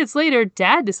few minutes later,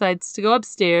 Dad decides to go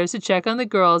upstairs to check on the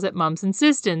girls at Mom's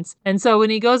insistence. And so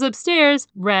when he goes upstairs,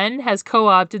 Ren has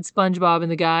co-opted SpongeBob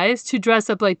and the guys to dress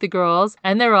up like the girls,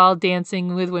 and they're all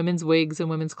dancing with women's wigs and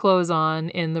women's clothes on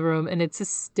in the room, and it's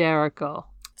hysterical.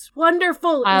 It's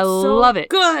wonderful. I love it.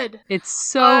 Good. It's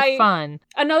so fun.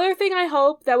 Another thing I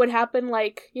hope that would happen,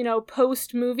 like,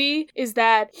 post-movie is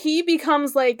that he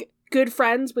becomes, like, good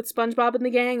friends with SpongeBob and the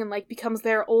gang and, like, becomes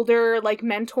their older, like,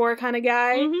 mentor kind of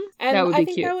guy. Mm-hmm. And that would be I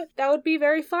think cute. that would be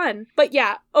very fun. But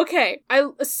yeah, okay. I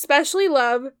especially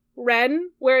love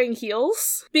Ren wearing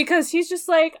heels because he's just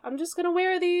like, I'm just gonna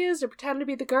wear these or pretend to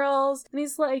be the girls, and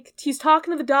he's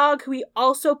talking to the dog who he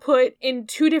also put in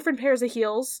 2 different pairs of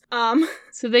heels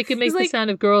so they could make the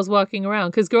sound of girls walking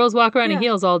around, because girls walk around in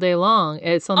heels all day long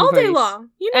at slumber all parties. day long,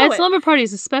 at slumber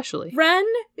parties especially. Ren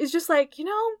is just like,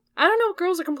 I don't know what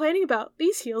girls are complaining about.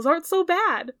 These heels aren't so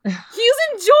bad. He's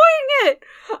enjoying it.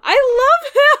 I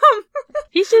love him.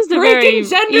 He's just a breaking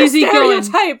very gender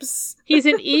stereotypes. He's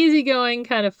an easygoing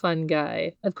kind of fun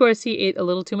guy. Of course, he ate a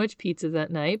little too much pizza that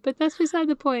night, but that's beside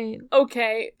the point.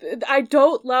 Okay, I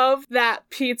don't love that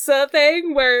pizza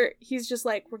thing where he's just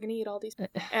like, we're gonna eat all these,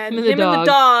 and him and the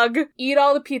dog eat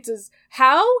all the pizzas.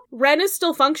 How Ren is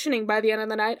still functioning by the end of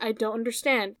the night, I don't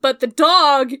understand. But the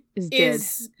dog is dead.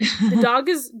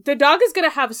 The dog is gonna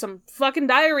have some fucking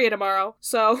diarrhea tomorrow.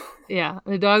 So yeah,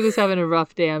 the dog was having a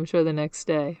rough day, I'm sure, the next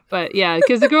day. But yeah,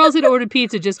 because the girls had ordered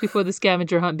pizza just before the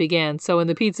scavenger hunt began. So when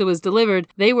the pizza was delivered,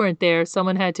 they weren't there.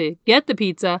 Someone had to get the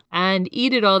pizza and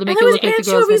eat it all to make it look like the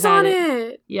girls had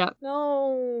it. Yeah.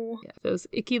 No. Yeah, those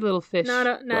icky little fish. Not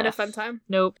a fun time.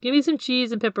 Nope. Give me some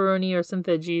cheese and pepperoni or some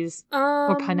veggies.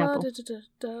 Or pineapple.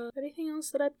 Anything else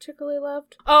that I particularly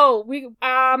loved? Oh,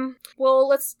 well,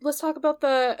 let's talk about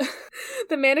the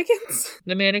the mannequins.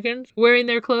 The mannequins wearing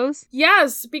their clothes?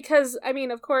 Yes, because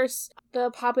of course, the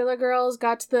popular girls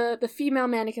got to the female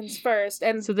mannequins first,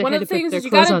 and so one of the things is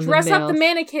you gotta dress up the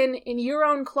mannequin in your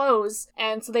own clothes,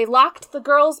 and so they locked the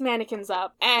girls' mannequins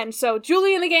up, and so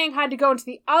Julie and the gang had to go into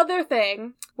the other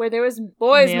thing where there was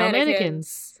boys'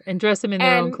 mannequins and dress them in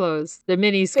their own clothes, their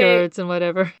mini skirts and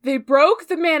whatever. They broke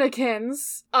the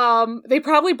mannequins. They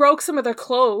probably broke some of their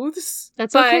clothes.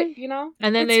 That's okay.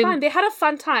 And then it's fine. They had a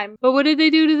fun time. But what did they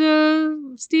do to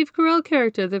the Steve Carell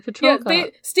character, the patrol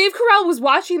cop? Steve Carell was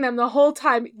watching them the whole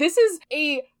time. This is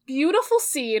a beautiful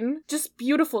scene, just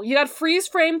beautiful. You got freeze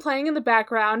frame playing in the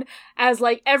background as,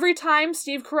 like, every time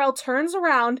Steve Carell turns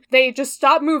around, they just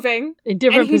stop moving in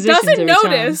different positions. He doesn't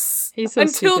notice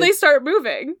until they start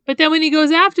moving. But then when he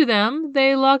goes after them,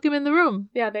 they lock him in the room.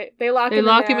 Yeah, they lock him. They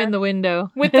lock him in the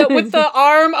window with the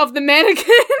arm of the mannequin.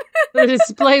 The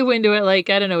display window at, like,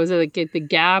 I don't know, is it like the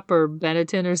Gap or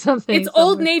Benetton or something? It's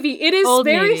Old Navy. It is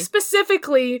very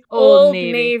specifically Old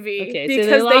Navy. Okay,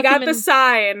 because so they got the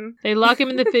sign. They lock him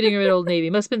in the fitting room at Old Navy.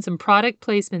 Must have been some product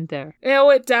placement there. Oh,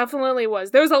 it definitely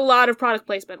was. There was a lot of product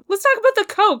placement. Let's talk about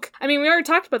the Coke. We already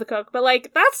talked about the Coke, but,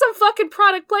 like, that's some fucking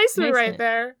product placement right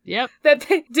there. Yep. That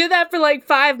they did that for, like,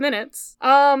 5 minutes.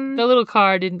 The little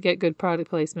car didn't get good product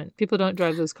placement. People don't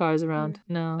drive those cars around.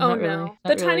 No, not really.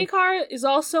 The tiny car is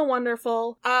also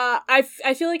wonderful. I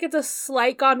feel like it's a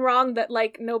slight gone wrong that,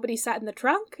 like, nobody sat in the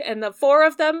trunk, and the 4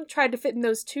 of them tried to fit in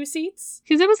those 2 seats.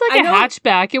 Because it was like a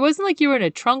hatchback. It wasn't like you were in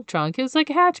a trunk. It was like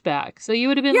a hatchback. So you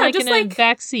would have been a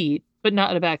back seat. But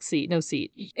not a back seat, no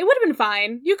seat. It would have been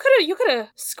fine. You could have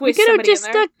squished somebody in there. You could have just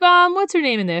stuck, what's her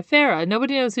name in there? Farrah.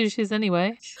 Nobody knows who she is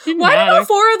anyway. Why do the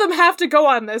 4 of them have to go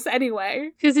on this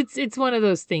anyway? Because it's one of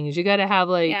those things. You gotta have,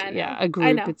 like, a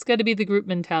group. It's gotta be the group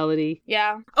mentality.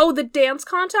 Yeah. Oh, the dance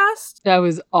contest? That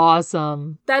was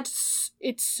awesome.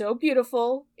 It's so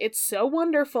beautiful. It's so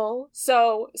wonderful.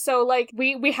 So like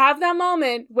we have that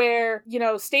moment where, you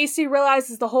know, Stacy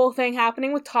realizes the whole thing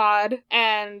happening with Todd,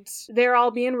 and they're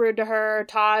all being rude to her.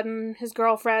 Todd and his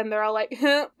girlfriend, they're all like,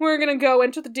 we're gonna go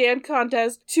into the dance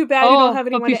contest. Too bad you don't have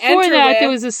anyone to enter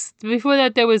with. Before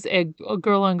that, there was a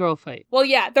girl-on-girl fight. Well,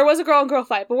 yeah, there was a girl-on-girl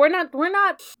fight, but we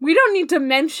don't need to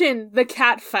mention the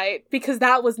cat fight, because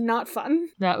that was not fun.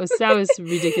 That was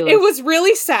ridiculous. It was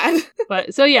really sad.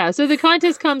 But so the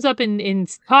contest comes up, in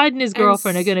Todd and his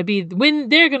girlfriend are gonna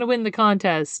they're gonna win the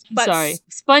contest. But Sorry.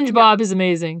 SpongeBob is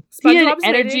amazing. SpongeBob's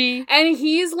energy. Amazing. And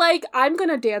he's like, I'm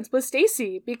gonna dance with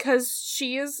Stacy because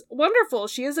she is wonderful.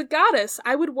 She is a goddess.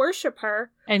 I would worship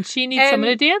her. And she needs someone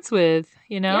to dance with,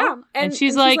 you know? Yeah. And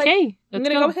she's like, hey, I'm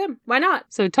gonna go with him. Why not?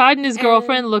 So Todd and his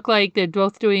girlfriend look like they're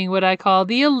both doing what I call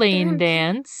the Elaine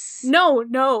dance. No.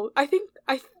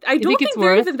 I don't think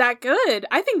they're even that good.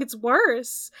 I think it's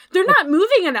worse. They're not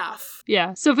moving enough.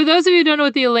 Yeah. So for those of you who don't know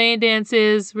what the Elaine dance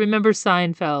is, remember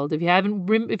Seinfeld. If you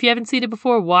haven't seen it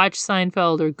before, watch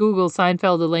Seinfeld or Google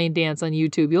Seinfeld Elaine dance on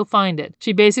YouTube. You'll find it.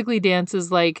 She basically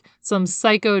dances like some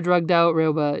psycho drugged out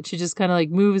robot. She just kind of like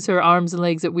moves her arms and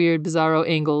legs at weird, bizarro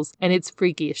angles, and it's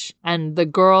freakish. And the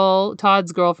girl,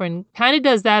 Todd's girlfriend, kind of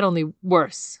does that, only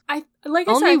worse. I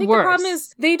think the problem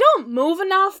is they don't move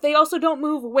enough. They also don't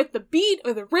move with the beat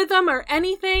or the rhythm or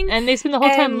anything. And they spend the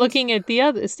whole time looking at the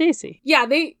other Stacy. Yeah,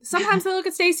 sometimes they look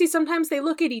at Stacy, sometimes they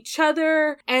look at each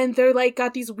other, and they're like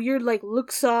got these weird like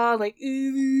looks like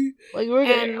we're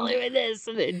gonna do this.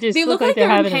 They look like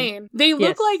they're in pain. They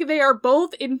look like they are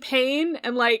both in pain,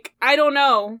 and like I don't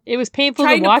know. It was painful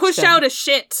to watch. Trying to push them. out a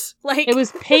shit. Like it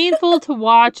was painful to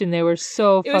watch, and they were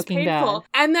so fucking bad.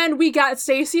 And then we got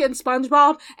Stacy and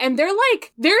SpongeBob, and they're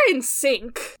in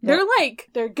sync. Yeah.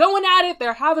 They're going at it.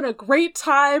 They're having a great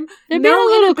time. They're being a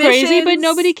little crazy, but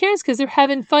nobody cares because they're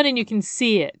having fun and you can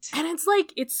see it. And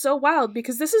it's so wild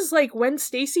because this is like when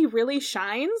Stacy really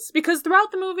shines, because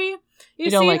throughout the movie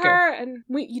you see her and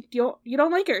you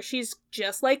don't like her. She's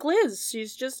just like Liz.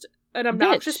 She's just an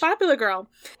obnoxious popular girl.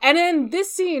 And in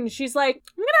this scene, she's like,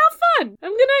 I'm gonna have fun.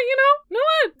 I'm gonna, know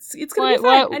what? It's gonna be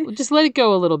fun. And just let it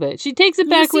go a little bit. She takes it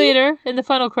back later in the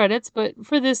final credits, but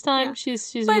for this time,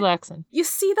 she's relaxing. You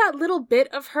see that little bit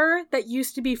of her that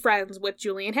used to be friends with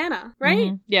Julie and Hannah, right?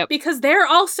 Mm-hmm. Yep. Because they're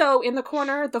also in the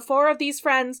corner. The four of these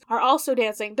friends are also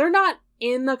dancing. They're not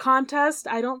in the contest,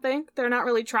 I don't think. They're not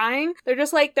really trying. They're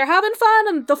just like, they're having fun,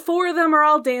 and the four of them are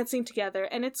all dancing together,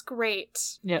 and it's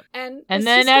great. Yep. And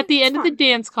then at the end of the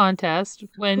dance contest,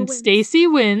 when Stacy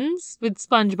wins, with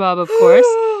SpongeBob, of course,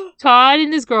 Todd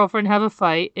and his girlfriend have a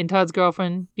fight, and Todd's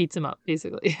girlfriend beats him up,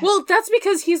 basically. Well, that's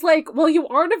because he's like, well, you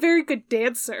aren't a very good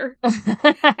dancer.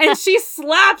 And she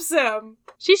slaps him.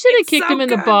 She should have kicked him in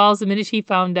the balls the minute he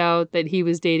found out that he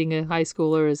was dating a high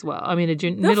schooler as well. I mean,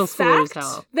 middle schooler as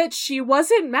well. That she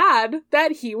wasn't mad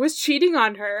that he was cheating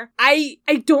on her. I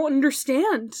don't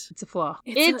understand. It's a flaw.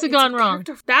 It's a gone wrong.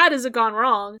 That is a gone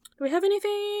wrong. Do we have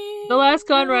anything? The last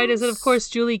gone right is that, of course,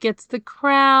 Julie gets the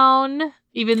crown.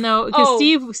 Even though, because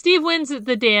Steve wins at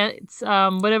the dance,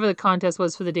 whatever the contest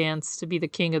was for the dance, to be the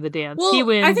king of the dance. Well, he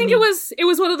wins. I think it was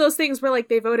one of those things where like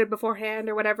they voted beforehand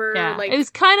or whatever. Yeah, like, it was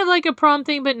kind of like a prom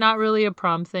thing, but not really a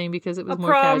prom thing because it was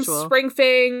more casual.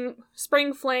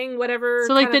 Spring fling, whatever.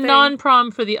 So like the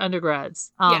non-prom for the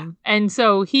undergrads. And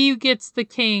so he gets the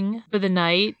king for the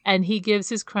night, and he gives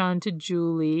his crown to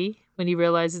Julie. When he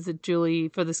realizes that Julie,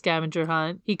 for the scavenger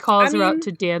hunt, he calls her out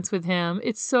to dance with him.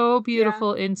 It's so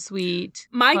beautiful and sweet.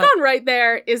 My gun right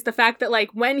there is the fact that,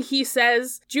 like, when he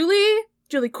says, Julie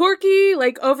Corky,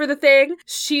 like, over the thing,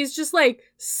 she's just, like,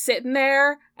 sitting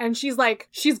there, and she's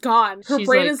gone. Her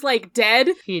brain is, like, dead.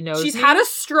 He knows She's had a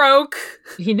stroke.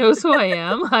 He knows who I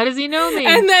am. How does he know me?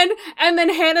 And then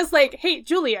Hannah's like, hey,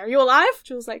 Julie, are you alive?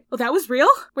 Julie's like, oh, that was real?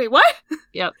 Wait, what?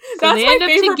 Yep. So they end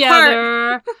up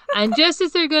together, and just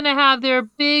as they're gonna have their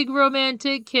big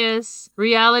romantic kiss,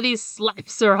 reality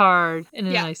slaps her hard in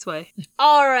a nice way.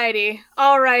 Alrighty,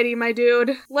 my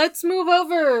dude. Let's move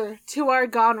over to our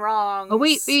gone wrong. Oh,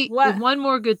 wait. What? One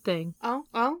more good thing.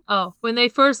 Oh. When they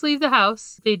first leave the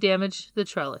house, they damage the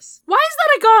trellis. Why is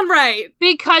that a gone right?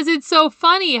 Because it's so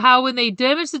funny how when they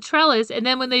damage the trellis, and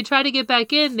then when they try to get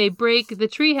back in, they break the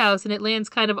treehouse and it lands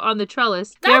kind of on the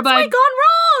trellis. That's my gone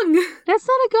wrong! That's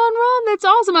not a gone wrong. That's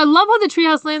awesome. I love how the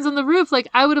treehouse lands on the roof. Like,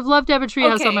 I would have loved to have a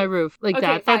treehouse on my roof like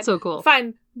that. Fine. That's so cool.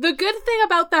 Fine. The good thing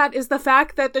about that is the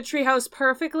fact that the treehouse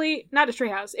not a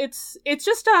treehouse, it's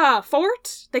just a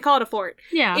fort. They call it a fort.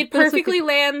 Yeah. It perfectly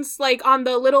lands like on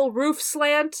the little roof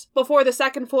slant before the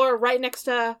second floor, right next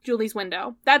to Julie's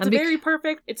window. That's very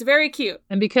perfect. It's very cute.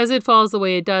 And because it falls the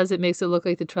way it does, it makes it look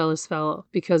like the trellis fell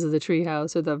because of the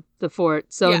treehouse or the fort.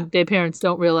 So their parents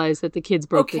don't realize that the kids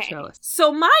broke the trellis.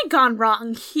 So my gone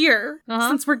wrong here,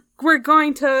 since we're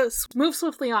going to move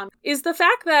swiftly on, is the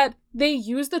fact that they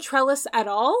use the trellis at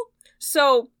all.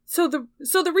 So the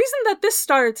reason that this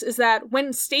starts is that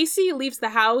when Stacy leaves the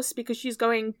house because she's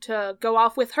going to go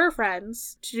off with her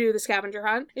friends to do the scavenger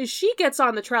hunt, is she gets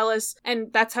on the trellis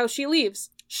and that's how she leaves.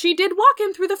 She did walk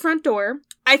in through the front door.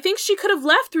 I think she could have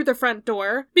left through the front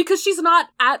door because she's not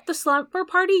at the slumber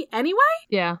party anyway.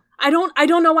 Yeah. I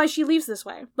don't know why she leaves this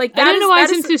way. Like, I don't know why,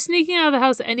 since they're sneaking out of the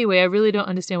house anyway, I really don't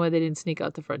understand why they didn't sneak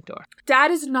out the front door. Dad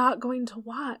is not going to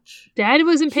watch. Dad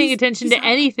wasn't paying attention to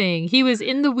anything. He was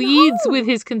in the weeds with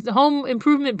his home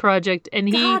improvement project,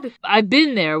 and I've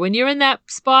been there. When you're in that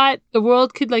spot, the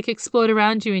world could, like, explode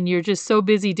around you, and you're just so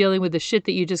busy dealing with the shit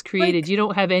that you just created. Like, you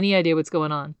don't have any idea what's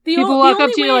going on. People walk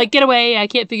up to you and like, get away, I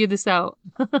can't figure this out.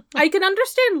 I can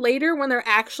understand later when they're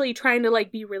actually trying to,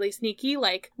 like, be really sneaky,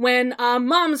 like, when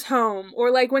Mom's home,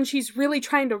 or, like, when she's really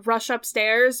trying to rush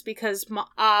upstairs because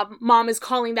Mom is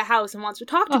calling the house and wants to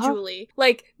talk to Julie.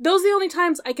 Like, those are the only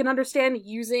times I can understand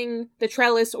using the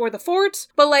trellis or the fort,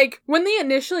 but, like, when they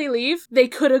initially leave, they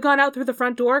could have gone out through the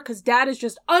front door because Dad is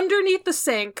just underneath the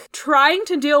sink trying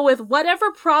to deal with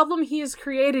whatever problem he has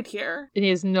created here. And he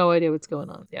has no idea what's going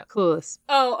on. Yeah, clueless.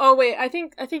 Oh, wait, I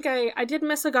think I did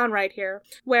miss a gone right here,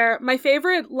 where my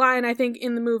favorite line, I think,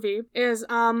 in the movie is,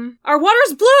 our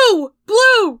water's blue!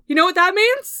 Blue! You know what that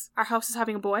means? Our house is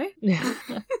having a boy.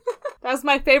 That's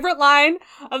my favorite line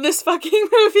of this fucking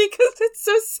movie because it's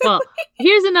so silly. Well,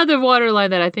 here's another water line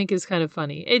that I think is kind of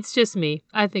funny. It's just me.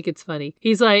 I think it's funny.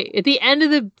 He's like, at the end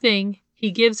of the thing, he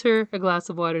gives her a glass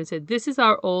of water and said, "This is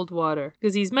our old water."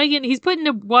 Because he's putting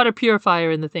a water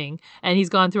purifier in the thing. And he's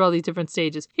gone through all these different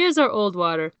stages. Here's our old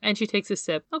water. And she takes a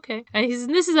sip. Okay. And he says,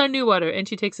 "This is our new water." And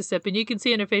she takes a sip. And you can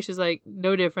see in her face, she's like,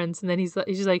 no difference. And then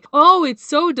she's like, "Oh, it's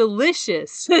so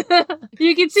delicious."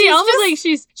 You can see almost like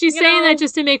she's saying that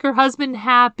just to make her husband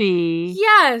happy.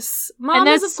 Yes. Mom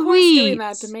is, of course, doing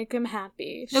that to make him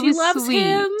happy. She loves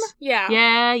him.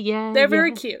 Yeah. Yeah. They're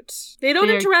very cute. They don't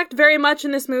interact very much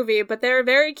in this movie, but they're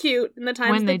very cute in the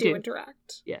times when they do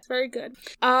interact. Yeah. It's very good.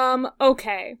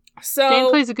 Okay. So Jane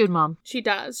plays a good mom. She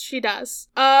does.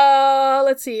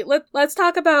 Let's see. Let's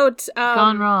talk about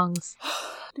gone wrongs.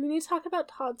 Do we need to talk about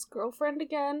Todd's girlfriend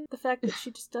again? The fact that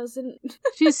she just doesn't...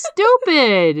 She's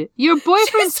stupid! Your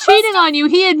boyfriend's cheating on you.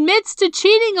 He admits to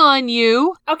cheating on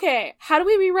you. Okay, how do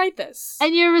we rewrite this?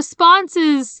 And your response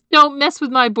is, "Don't mess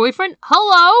with my boyfriend."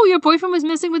 Hello? Your boyfriend was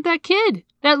messing with that kid.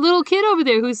 That little kid over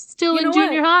there who's still in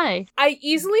junior high. I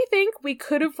easily think we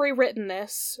could have rewritten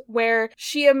this where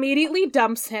she immediately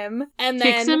dumps him and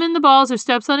then... kicks him in the balls or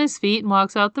steps on his feet and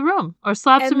walks out the room. Or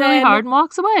slaps him really hard and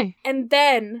walks away. And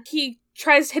then he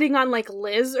tries hitting on, like,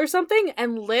 Liz or something,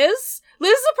 and Liz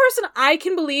is a person I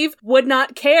can believe would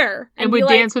not care. And would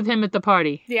dance with him at the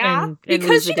party. Yeah, and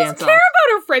because she doesn't care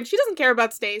about her friend. She doesn't care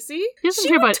about Stacy. She doesn't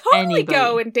care about totally anybody.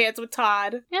 Go and dance with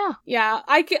Todd. Yeah. Yeah,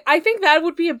 I think that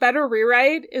would be a better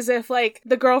rewrite, is if, like,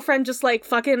 the girlfriend just, like,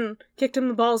 fucking kicked him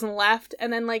the balls and left,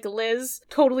 and then, like, Liz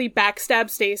totally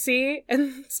backstabs Stacy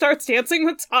and starts dancing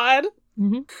with Todd.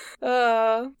 Mm-hmm.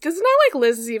 Because it's not like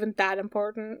Liz is even that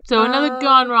important. So another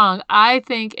gone wrong. I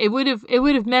think it would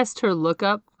have messed her look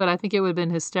up, but I think it would have been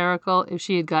hysterical if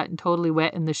she had gotten totally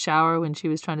wet in the shower when she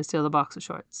was trying to steal the boxer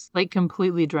shorts. Like,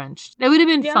 completely drenched. It would have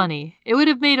been funny. It would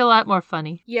have made a lot more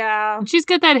funny. Yeah. And she's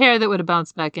got that hair that would have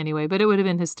bounced back anyway, but it would have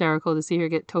been hysterical to see her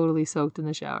get totally soaked in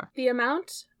the shower. The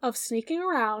amount of sneaking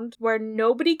around where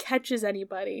nobody catches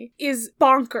anybody is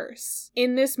bonkers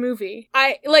in this movie.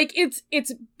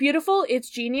 It's beautiful, it's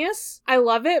genius, I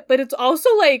love it, but it's also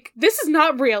like, this is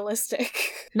not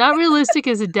realistic. Not realistic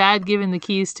as a dad giving the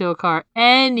keys to a car,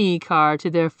 any car, to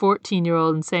their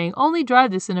 14-year-old and saying, "Only drive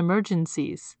this in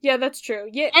emergencies." Yeah, that's true.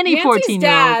 Yeah, any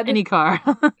 14-year-old, any car.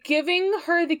 Giving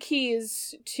her the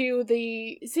keys to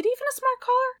the... Is it even a smart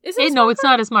car? No, it's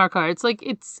not a smart car. It's like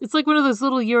one of those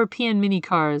little European mini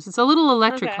cars. It's a little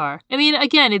electric car. I mean,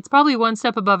 again, it's probably one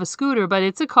step above a scooter, but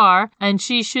it's a car, and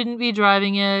she shouldn't be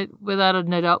driving it without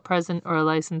an adult present or a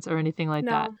license or anything like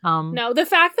that. No, the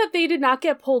fact that they did not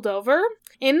get pulled over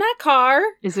in that car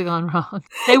is it gone wrong?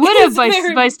 They would have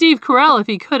by Steve Carell if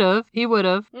he could have. He would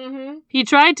have. Mm-hmm. He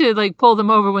tried to, like, pull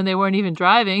them over when they weren't even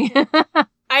driving.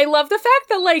 I love the fact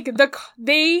that, like,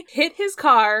 they hit his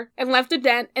car and left a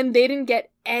dent, and they didn't get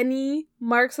any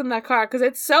marks on that car because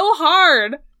it's so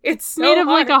hard. It's so made of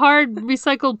hard. like a hard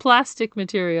recycled plastic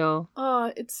material.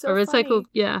 Oh, it's so or recycled, funny.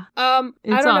 yeah. I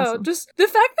don't know. awesome. Just the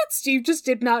fact that Steve just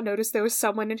did not notice there was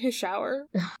someone in his shower.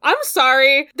 I'm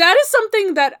sorry. That is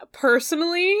something that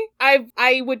personally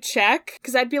I would check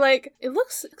because I'd be like, it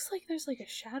looks like there's like a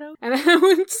shadow, and I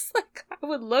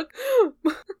would look.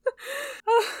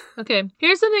 Okay,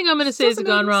 here's something I'm going to say has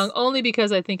gone wrong only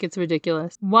because I think it's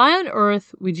ridiculous. Why on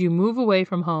earth would you move away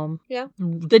from home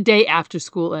the day after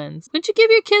school ends? Wouldn't you give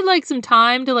your kid like some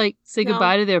time to like say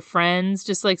goodbye to their friends?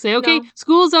 Just like say, okay,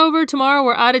 school's over tomorrow,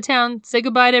 we're out of town, say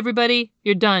goodbye to everybody,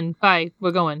 you're done, bye,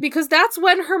 we're going. Because that's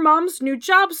when her mom's new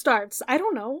job starts. I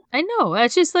don't know. I know.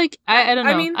 That's just like I don't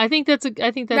know. I mean, I think that's a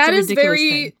ridiculous is very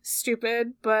thing.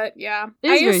 stupid, but yeah. It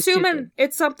is I very assume stupid.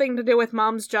 it's something to do with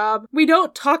mom's job. We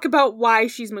don't talk about why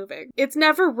she's moving. It's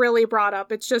never really brought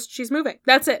up. It's just she's moving.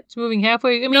 That's it. It's moving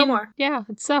halfway. I mean, no more. Yeah,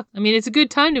 it sucks. I mean, it's a good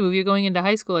time to move. You're going into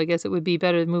high school. I guess it would be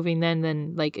better moving then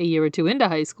than like a year or two into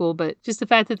high school. But just the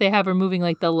fact that they have her moving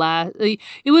like the last, it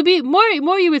would be more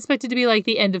you would expect it to be like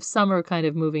the end of summer kind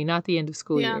of moving, not the end of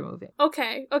school year moving.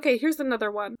 Okay, here's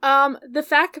another one. The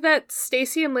fact that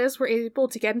Stacy and Liz were able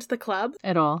to get into the club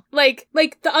at all. Like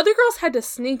the other girls had to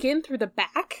sneak in through the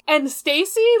back, and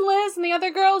Stacy, Liz, and the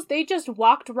other girls, they just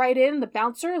walked right in. The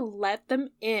bouncer let them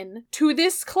in to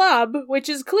this club, which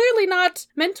is clearly not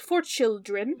meant for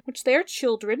children, which they're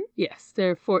children. Yes,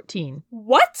 they're 14.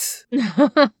 What?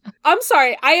 I'm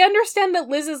sorry. I understand that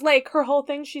Liz is like, her whole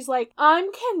thing, she's like, I'm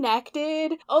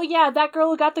connected. Oh yeah, that girl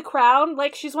who got the crown,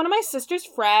 like, she's one of my sister's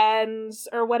friends,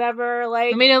 or whatever.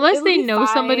 Like, I mean, unless they know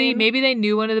fine. somebody, maybe they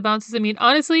knew one of the bouncers. I mean,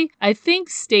 honestly, I think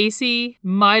Stacy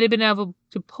might have been able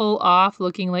to pull off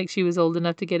looking like she was old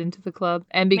enough to get into the club.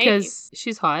 And because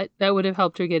she's hot, that would have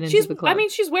helped her get into the club. I mean,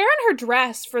 she's wearing her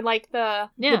dress for like the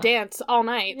dance all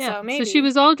night. Yeah. So maybe. So she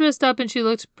was all dressed up and she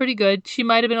looked pretty good. She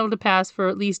might have been able to pass for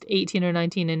at least 18 or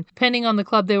 19. And depending on the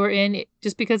club they were in,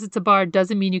 just because it's a bar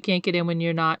doesn't mean you can't get in when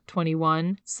you're not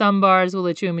 21. Some bars will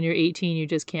let you in when you're 18. You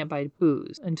just can't buy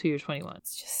booze until you're 21.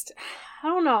 It's just, I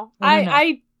don't know.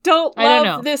 I don't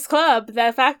love this club.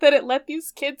 The fact that it let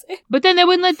these kids in. But then they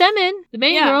wouldn't let them in. The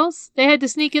main girls. They had to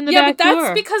sneak in the back door. Yeah, but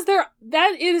that's because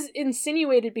that is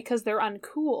insinuated because they're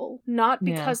uncool, not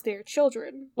because they're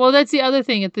children. Well, that's the other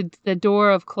thing. At the door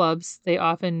of clubs, they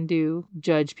often do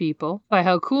judge people by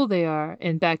how cool they are.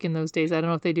 And back in those days, I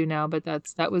don't know if they do now, but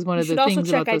that was one of the things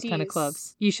about those kind of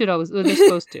clubs. You should always, they're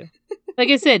supposed to. Like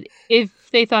I said,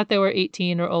 if they thought they were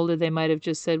 18 or older, they might have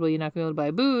just said, well, you're not going to be able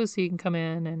to buy booze, so you can come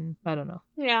in, and I don't know.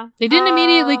 Yeah. They didn't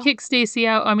immediately kick Stacy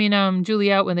out,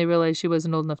 Julie out when they realized she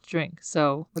wasn't old enough to drink.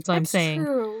 So that's what I'm saying.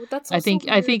 True. That's I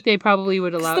think they probably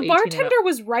would allow 18 the bartender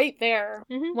was right there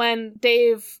when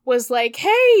Dave was like,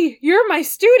 hey, you're my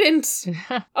student.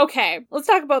 Okay, let's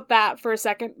talk about that for a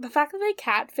second. The fact that they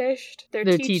catfished their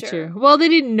teacher. Well, they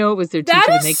didn't know it was their teacher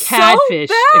when they catfished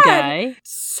a guy.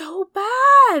 So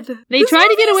bad. They tried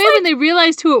to get away when they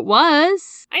realized who it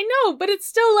was. I know, but it's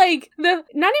still like not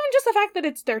even just the fact that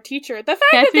it's their teacher. The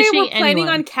fact that they were planning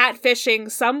on catfishing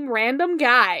some random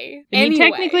guy. I mean,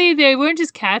 technically, they weren't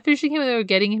just catfishing him; they were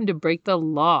getting him to break the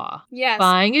law. Yes,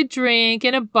 buying a drink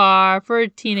in a bar for a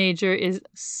teenager is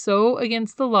so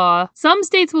against the law. Some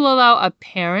states will allow a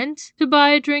parent to buy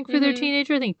a drink for their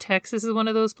teenager. I think Texas is one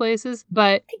of those places.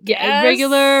 But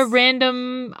regular,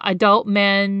 random adult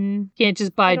men can't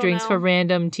just buy drinks for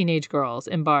random teenage girls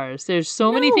in bars. There's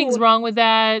so many things wrong with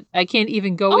that. I can't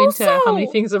even go into how many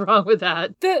things are wrong with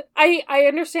that. I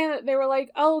understand that they were like,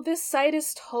 oh, this site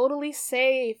is totally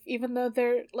safe, even though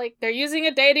they're using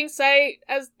a dating site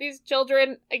as these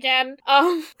children again.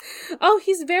 Oh,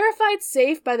 he's verified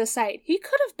safe by the site. He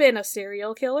could have been a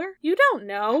serial killer. You don't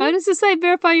know. How does the site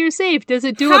verify you're safe? Does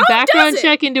it do a background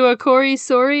check into a Corey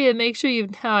Sorry and make sure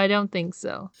you've... No, I don't think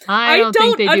so. I don't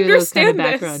think they do those kind of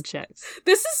background checks.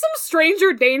 This is some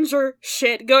stranger danger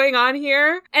shit going on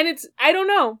here. And I don't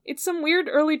know. It's some weird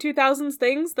early 2000s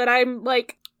things that I'm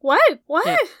like, what?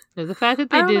 Yeah. So the fact that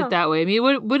they did it that way, I mean,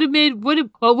 what would have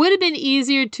been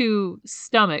easier to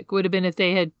stomach would have been if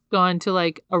they had gone to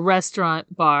like a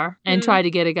restaurant bar and tried to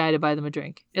get a guy to buy them a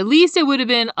drink. At least it would have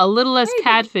been a little less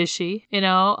catfishy,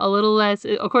 a little less.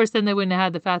 Of course, then they wouldn't have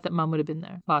had the fact that mom would have been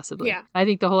there, possibly. Yeah. I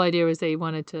think the whole idea was they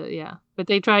wanted to, But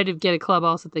they tried to get a club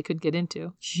also that they could get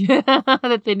into.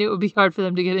 That they knew it would be hard for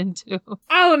them to get into.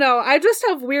 I don't know. I just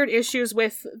have weird issues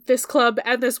with this club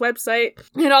and this website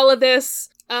and all of this.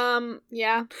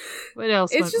 Yeah. What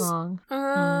else It's went just, wrong?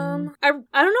 I don't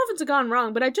know if it's gone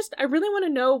wrong, but I really want to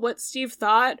know what Steve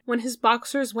thought when his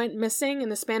boxers went missing in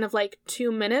the span of like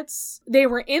 2 minutes. They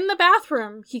were in the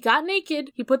bathroom, he got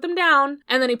naked, he put them down,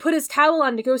 and then he put his towel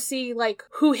on to go see like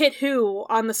who hit who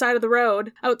on the side of the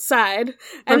road outside.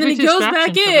 And then he goes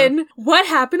back in. What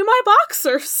happened to my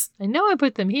boxers? I know I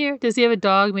put them here. Does he have a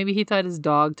dog? Maybe he thought his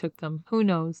dog took them. Who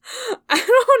knows? I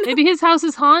don't know. Maybe his house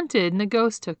is haunted and a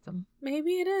ghost took them.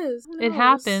 Maybe it is. Who It knows?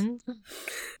 happens. This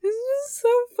is so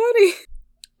funny.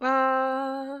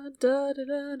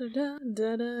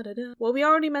 Well, we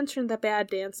already mentioned the bad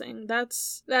dancing.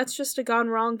 That's just a gone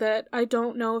wrong that I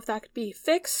don't know if that could be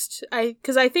fixed.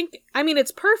 Because I think, I mean,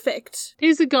 it's perfect. It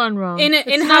is a gone wrong. It's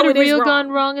not how a it is real wrong. gone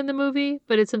wrong in the movie,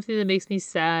 but it's something that makes me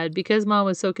sad because Mom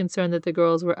was so concerned that the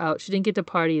girls were out. She didn't get to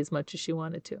party as much as she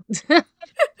wanted to.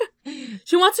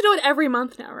 She wants to do it every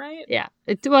month now, right? Yeah.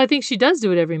 Well, I think she does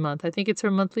do it every month. I think it's her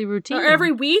monthly routine. Or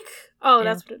every week? Oh, Yeah.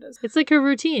 that's what it is. It's like her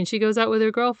routine. She goes out with her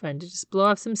girlfriend to just blow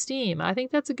off some steam. I think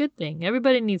that's a good thing.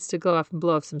 Everybody needs to go off and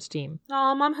blow off some steam.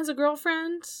 Oh, Mom has a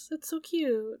girlfriend? That's so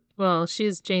cute. Well, she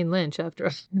is Jane Lynch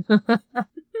after all.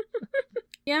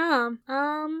 Yeah. Do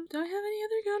I have any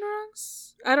other gone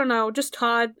wrongs? I don't know. Just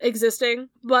Todd existing.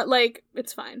 But, like,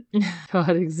 it's fine.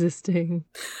 God existing.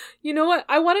 You know what?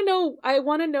 I want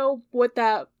to know what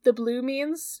the blue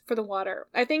means for the water.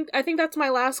 I think that's my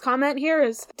last comment here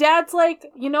is Dad's like,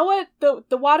 you know what?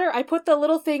 The water, I put the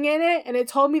little thing in it and it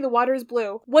told me the water is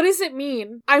blue. What does it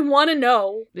mean? I want to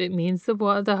know. It means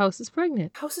the house is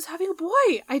pregnant. House is having a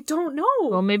boy. I don't know.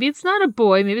 Well, maybe it's not a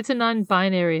boy. Maybe it's a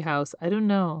non-binary house. I don't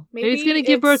know. Maybe it's Maybe going to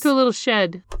give birth to a little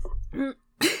shed.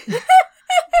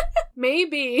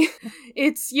 Maybe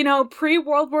it's,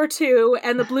 pre-World War II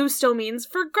and the blue still means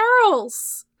for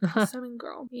girls. Summon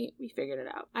girl. We figured it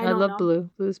out. I love know. blue.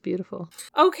 Blue's beautiful.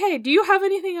 Okay, do you have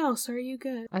anything else? Or are you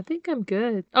good? I think I'm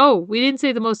good. Oh, we didn't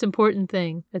say the most important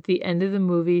thing. At the end of the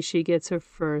movie, she gets her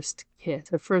first kiss.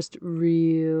 Her first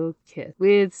real kiss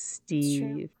with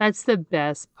Steve. That's the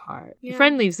best part. Yeah.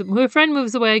 Her friend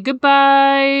moves away.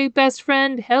 Goodbye, best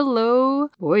friend. Hello,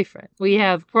 boyfriend. We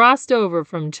have crossed over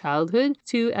from childhood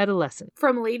to adolescence.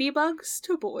 From ladybugs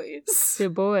to boys. To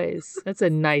boys. That's a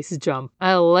nice jump.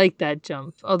 I like that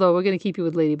jump. Although we're going to keep you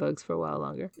with ladybugs for a while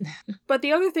longer. But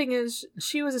the other thing is,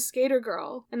 she was a skater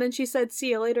girl. And then she said,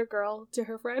 see you later, girl, to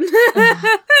her friend.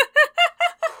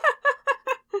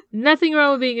 Nothing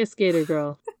wrong with being a skater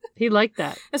girl. He liked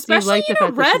that. Especially in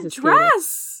a red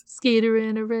dress. Skater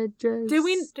in a red dress.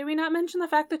 Did we not mention the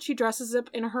fact that she dresses up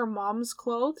in her mom's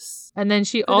clothes? And then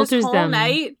she For alters this whole them.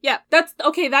 night? Yeah, that's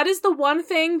okay. That is the one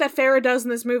thing that Farrah does in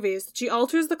this movie is that she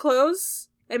alters the clothes.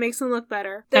 It makes them look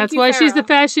better. That's why she's the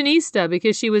fashionista,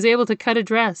 because she was able to cut a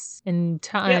dress and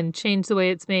change the way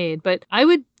it's made. But I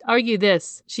would argue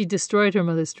this. She destroyed her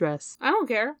mother's dress. I don't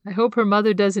care. I hope her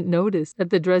mother doesn't notice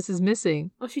that the dress is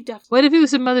missing. Oh, she definitely. What if it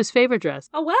was her mother's favorite dress?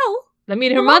 Oh, well. I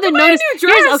mean, her Well, mother buy a noticed. new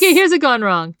dress. Here's a gone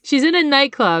wrong. She's in a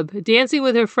nightclub dancing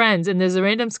with her friends, and there's a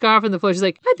random scarf on the floor. She's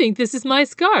like, I think this is my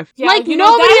scarf. Yeah, like, you know,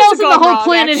 nobody that is else a on the gone whole wrong,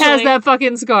 planet has actually. that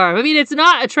fucking scarf. I mean, it's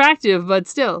not attractive, but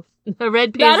still. A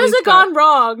red paisley That is a scarf. gone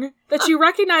wrong. That she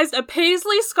recognized a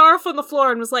paisley scarf on the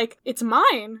floor and was like, it's mine.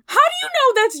 How do you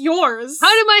know that's yours?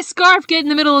 How did my scarf get in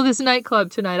the middle of this nightclub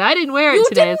tonight? I didn't wear it You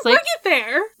today. didn't It's like, bring it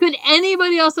there. could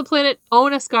anybody else on the planet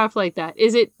own a scarf like that?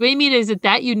 Is it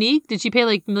that unique? Did she pay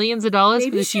like millions of dollars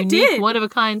Maybe for this she unique, did.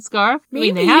 one-of-a-kind scarf? I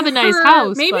mean, Maybe they have a nice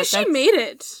house, Maybe but she that's... made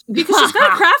it. Because she's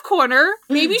got a craft corner.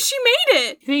 Maybe she made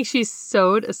it. You think she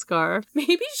sewed a scarf?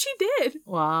 Maybe she did.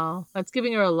 Wow. That's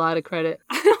giving her a lot of credit.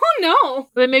 I don't know.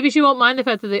 But maybe she won't mind the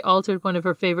fact that they altered one of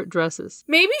her favorite dresses.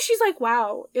 Maybe she's like,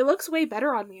 wow, it looks way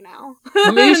better on me now.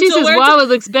 Or maybe she She'll says, wear it wow, it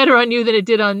looks better on you than it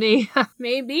did on me.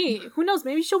 Maybe. Who knows?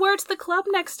 Maybe she'll wear it to the club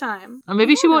next time. Or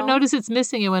maybe I she don't won't know. notice it's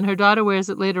missing, and when her daughter wears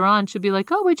it later on, she'll be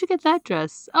like, oh, where'd you get that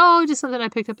dress? Oh, just something I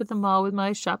picked up at the mall with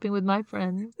my shopping with my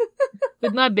friends.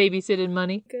 With my babysitting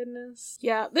money. Goodness.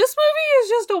 Yeah, this movie is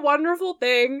just a wonderful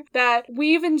thing that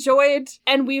we've enjoyed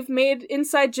and we've made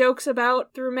inside jokes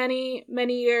about through many,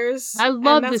 many years. I And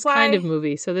love that's this kind why- of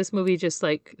movie, so this movie just,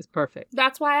 like, is perfect.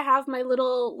 That's why I have my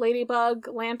little ladybug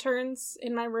lanterns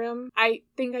in my room. I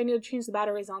think I need to change the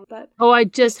batteries on, but Oh, I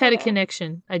just had a Okay.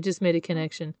 connection. I just made a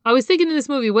connection. I was thinking in this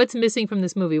movie, what's missing from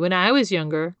this movie? When I was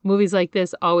younger, movies like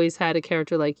this always had a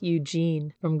character like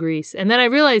Eugene from Grease. And then I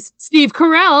realized Steve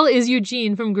Carell is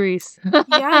Eugene from Grease.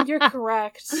 yeah, you're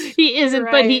correct. He isn't, You're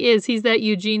but right. he is. He's that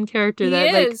Eugene character, He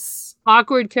that like is.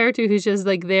 awkward character who's just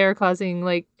like there causing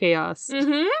like chaos.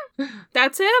 Mm-hmm.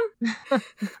 That's him.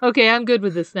 Okay, I'm good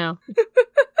with this now.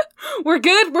 We're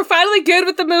good. We're finally good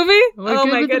with the movie. We're oh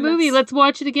good my with goodness. the movie. Let's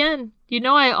watch it again. You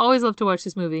know, I always love to watch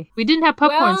this movie. We didn't have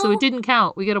popcorn, so Well- it didn't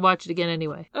count. We got to watch it again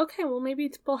anyway. Okay, well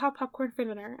maybe we'll have popcorn for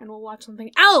dinner and we'll watch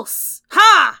something else.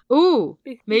 Ha! Ooh,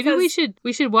 maybe we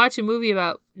Because- should watch a movie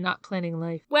about not planning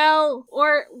life. Well,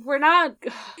 or we're not.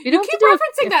 You You don't keep have to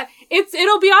do referencing that.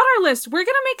 It'll be on our list. We're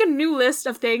gonna make a new list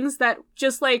of things that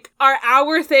just like are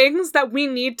our things that we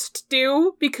need to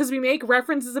do because we make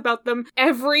references about them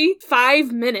every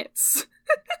 5 minutes.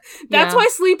 That's Yeah. why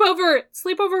sleepover.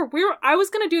 I was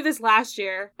gonna do this last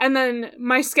year, and then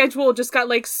my schedule just got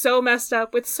like so messed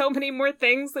up with so many more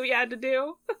things that we had to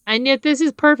do. And yet this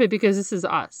is perfect because this is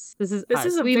us. This is us.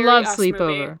 Is a We very love us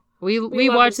Sleepover. We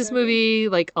love watched this this movie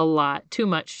like a lot. Too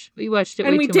much. We watched it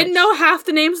And way we too didn't much. know half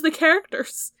the names of the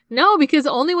characters. No, because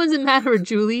the only ones that matter are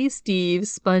Julie, Steve,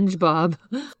 SpongeBob,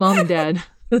 Mom and Dad.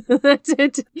 That's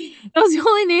it. Those are the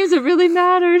only names that really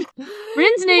mattered.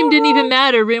 Rin's name didn't even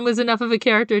matter. Rin was enough of a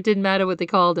character, it didn't matter what they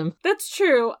called him. That's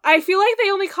true. I feel like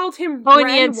they only called him Oh, and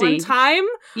Ren Yancey. one time,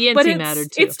 Yancey but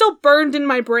mattered too. it's still burned in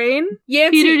my brain.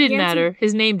 Yancey, Peter didn't Yancey- matter.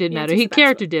 His name didn't matter. Yancey's His the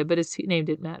character bachelor. did, but his name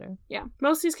didn't matter. Yeah,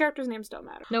 most of these characters' names don't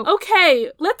matter. Nope. Okay,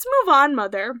 let's move on,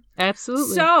 Mother.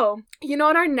 Absolutely. So, you know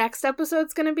what our next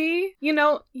episode's gonna be? You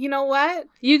know what?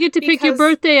 You get to pick your because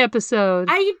birthday episode.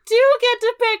 I do get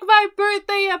to pick my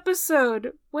birthday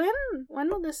episode. When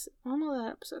will that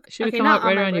episode? Should okay, come not out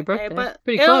right on my around your birthday. but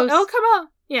Pretty it'll, close. It'll come out.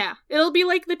 Yeah, it'll be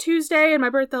like the Tuesday, and my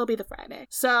birthday will be the Friday.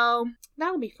 So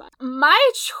that'll be fun. My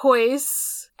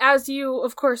choice, as you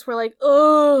of course were like,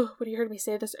 oh, but you heard me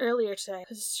say this earlier today,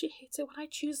 because she hates it when I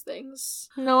choose things.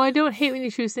 No, I don't hate when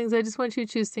you choose things. I just want you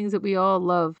to choose things that we all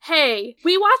love. Hey,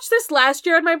 we watched this last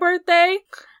year on my birthday.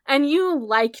 And you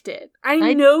liked it. I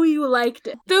I- know you liked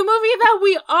it. The movie that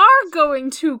we are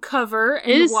going to cover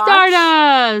and Is watch,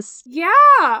 Stardust!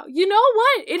 yeah, you know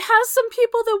what? It has some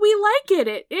people that we like in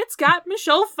it. It's got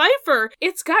Michelle Pfeiffer.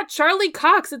 It's got Charlie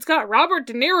Cox. It's got Robert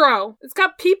De Niro. It's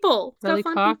got people. It's Charlie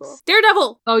got fun Cox? people.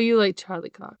 Daredevil. Oh, you like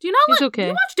Charlie Cox. Do you know He's what? okay.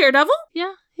 You watch Daredevil?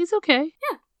 Yeah, he's okay.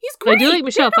 He's But I great. do like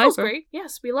Michelle Daredevil's Pfeiffer. Great.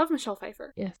 Yes, we love Michelle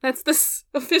Pfeiffer. Yes. That's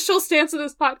the official stance of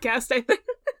this podcast, I think.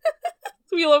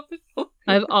 We love Michelle.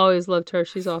 I've always loved her.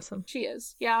 She's awesome. She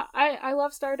is. Yeah, I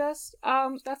love Stardust.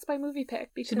 That's my movie pick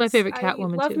because She's my favorite I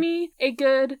Catwoman, love too. me a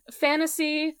good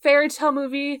fantasy fairy tale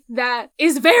movie that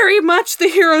is very much the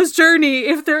hero's journey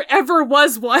if there ever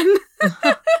was one.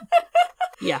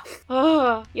 Yeah.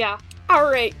 Oh, yeah.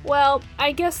 All right. Well,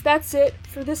 I guess that's it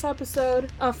for this episode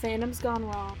of Fandom's Gone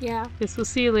Wrong. Yeah. Guess we'll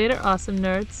see you later, awesome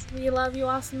nerds. We love you,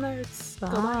 awesome nerds.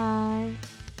 Goodbye. Bye.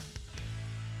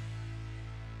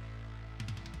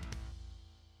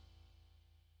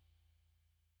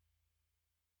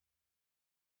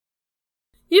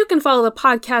 You can follow the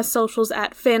podcast socials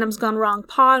at Fandom's Gone Wrong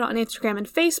Pod on Instagram and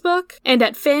Facebook, and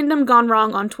at Fandom Gone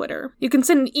Wrong on Twitter. You can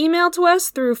send an email to us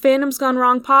through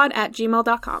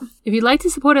fandomsgonewrongpod@gmail.com. If you'd like to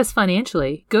support us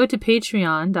financially, go to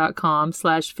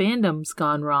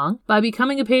patreon.com/fandomsgonewrong. By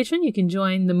becoming a patron, you can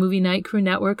join the Movie Night Crew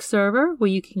Network server where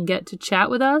you can get to chat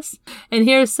with us. And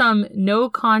here's some no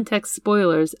context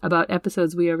spoilers about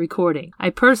episodes we are recording. I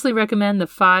personally recommend the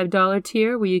 $5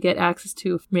 tier where you get access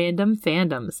to Random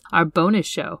Fandoms, our bonus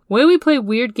show, where we play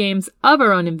weird games of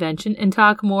our own invention and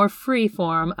talk more free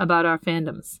form about our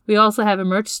fandoms. We also have a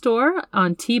merch store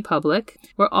on TeePublic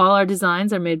where all our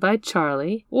designs are made by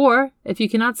Charlie. Or, if you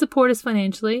cannot support us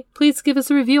financially, please give us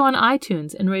a review on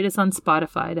iTunes and rate us on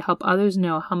Spotify to help others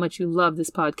know how much you love this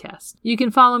podcast. You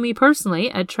can follow me personally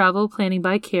at Travel Planning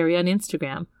by Carrie on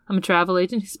Instagram. I'm a travel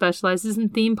agent who specializes in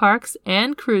theme parks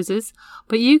and cruises,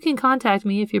 but you can contact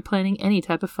me if you're planning any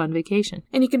type of fun vacation.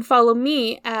 And you can follow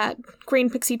me at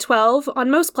GreenPixie12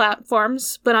 on most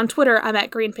platforms, but on Twitter I'm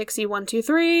at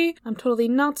GreenPixie123. I'm totally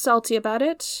not salty about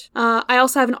it. I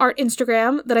also have an art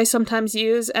Instagram that I sometimes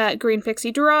use at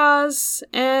GreenPixieDraws,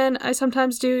 and I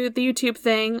sometimes do the YouTube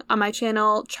thing on my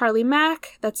channel Charlie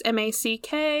Mack, that's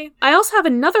MACK. I also have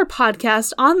another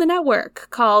podcast on the network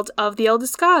called Of the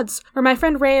Eldest Gods, where my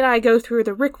friend Ray and I go through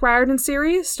the Rick Riordan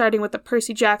series, starting with the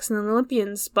Percy Jackson and the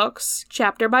Olympians books,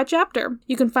 chapter by chapter.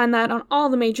 You can find that on all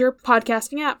the major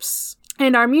podcasting apps.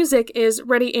 And our music is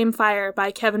Ready, Aim, Fire by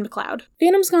Kevin MacLeod.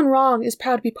 Fandom's Gone Wrong is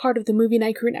proud to be part of the Movie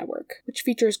Night Crew Network, which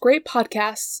features great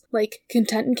podcasts like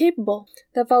Content and Capable,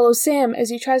 that follows Sam as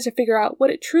he tries to figure out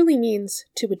what it truly means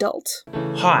to adult.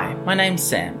 Hi, my name's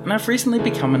Sam, and I've recently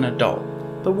become an adult.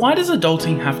 But why does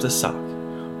adulting have to suck?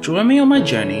 Join me on my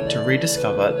journey to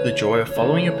rediscover the joy of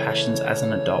following your passions as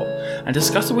an adult and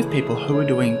discuss it with people who are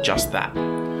doing just that.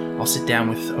 I'll sit down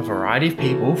with a variety of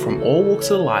people from all walks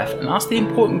of life and ask the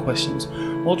important questions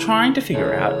while trying to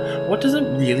figure out what does it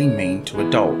really mean to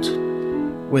adult.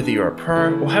 Whether you're a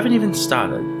pro or haven't even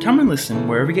started, come and listen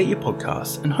wherever you get your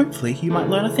podcasts and hopefully you might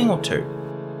learn a thing or two.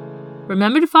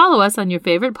 Remember to follow us on your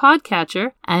favorite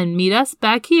podcatcher and meet us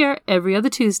back here every other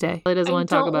Tuesday. He doesn't want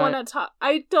to talk about it.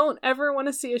 I don't ever want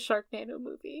to see a Sharknado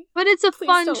movie. But it's a Please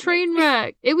fun don't train make me.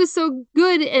 wreck. It was so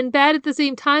good and bad at the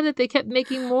same time that they kept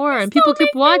making more and people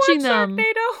kept watching them.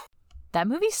 Sharknado. That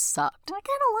movie sucked. I kind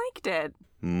of liked it.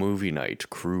 Movie Night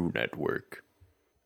Crew Network.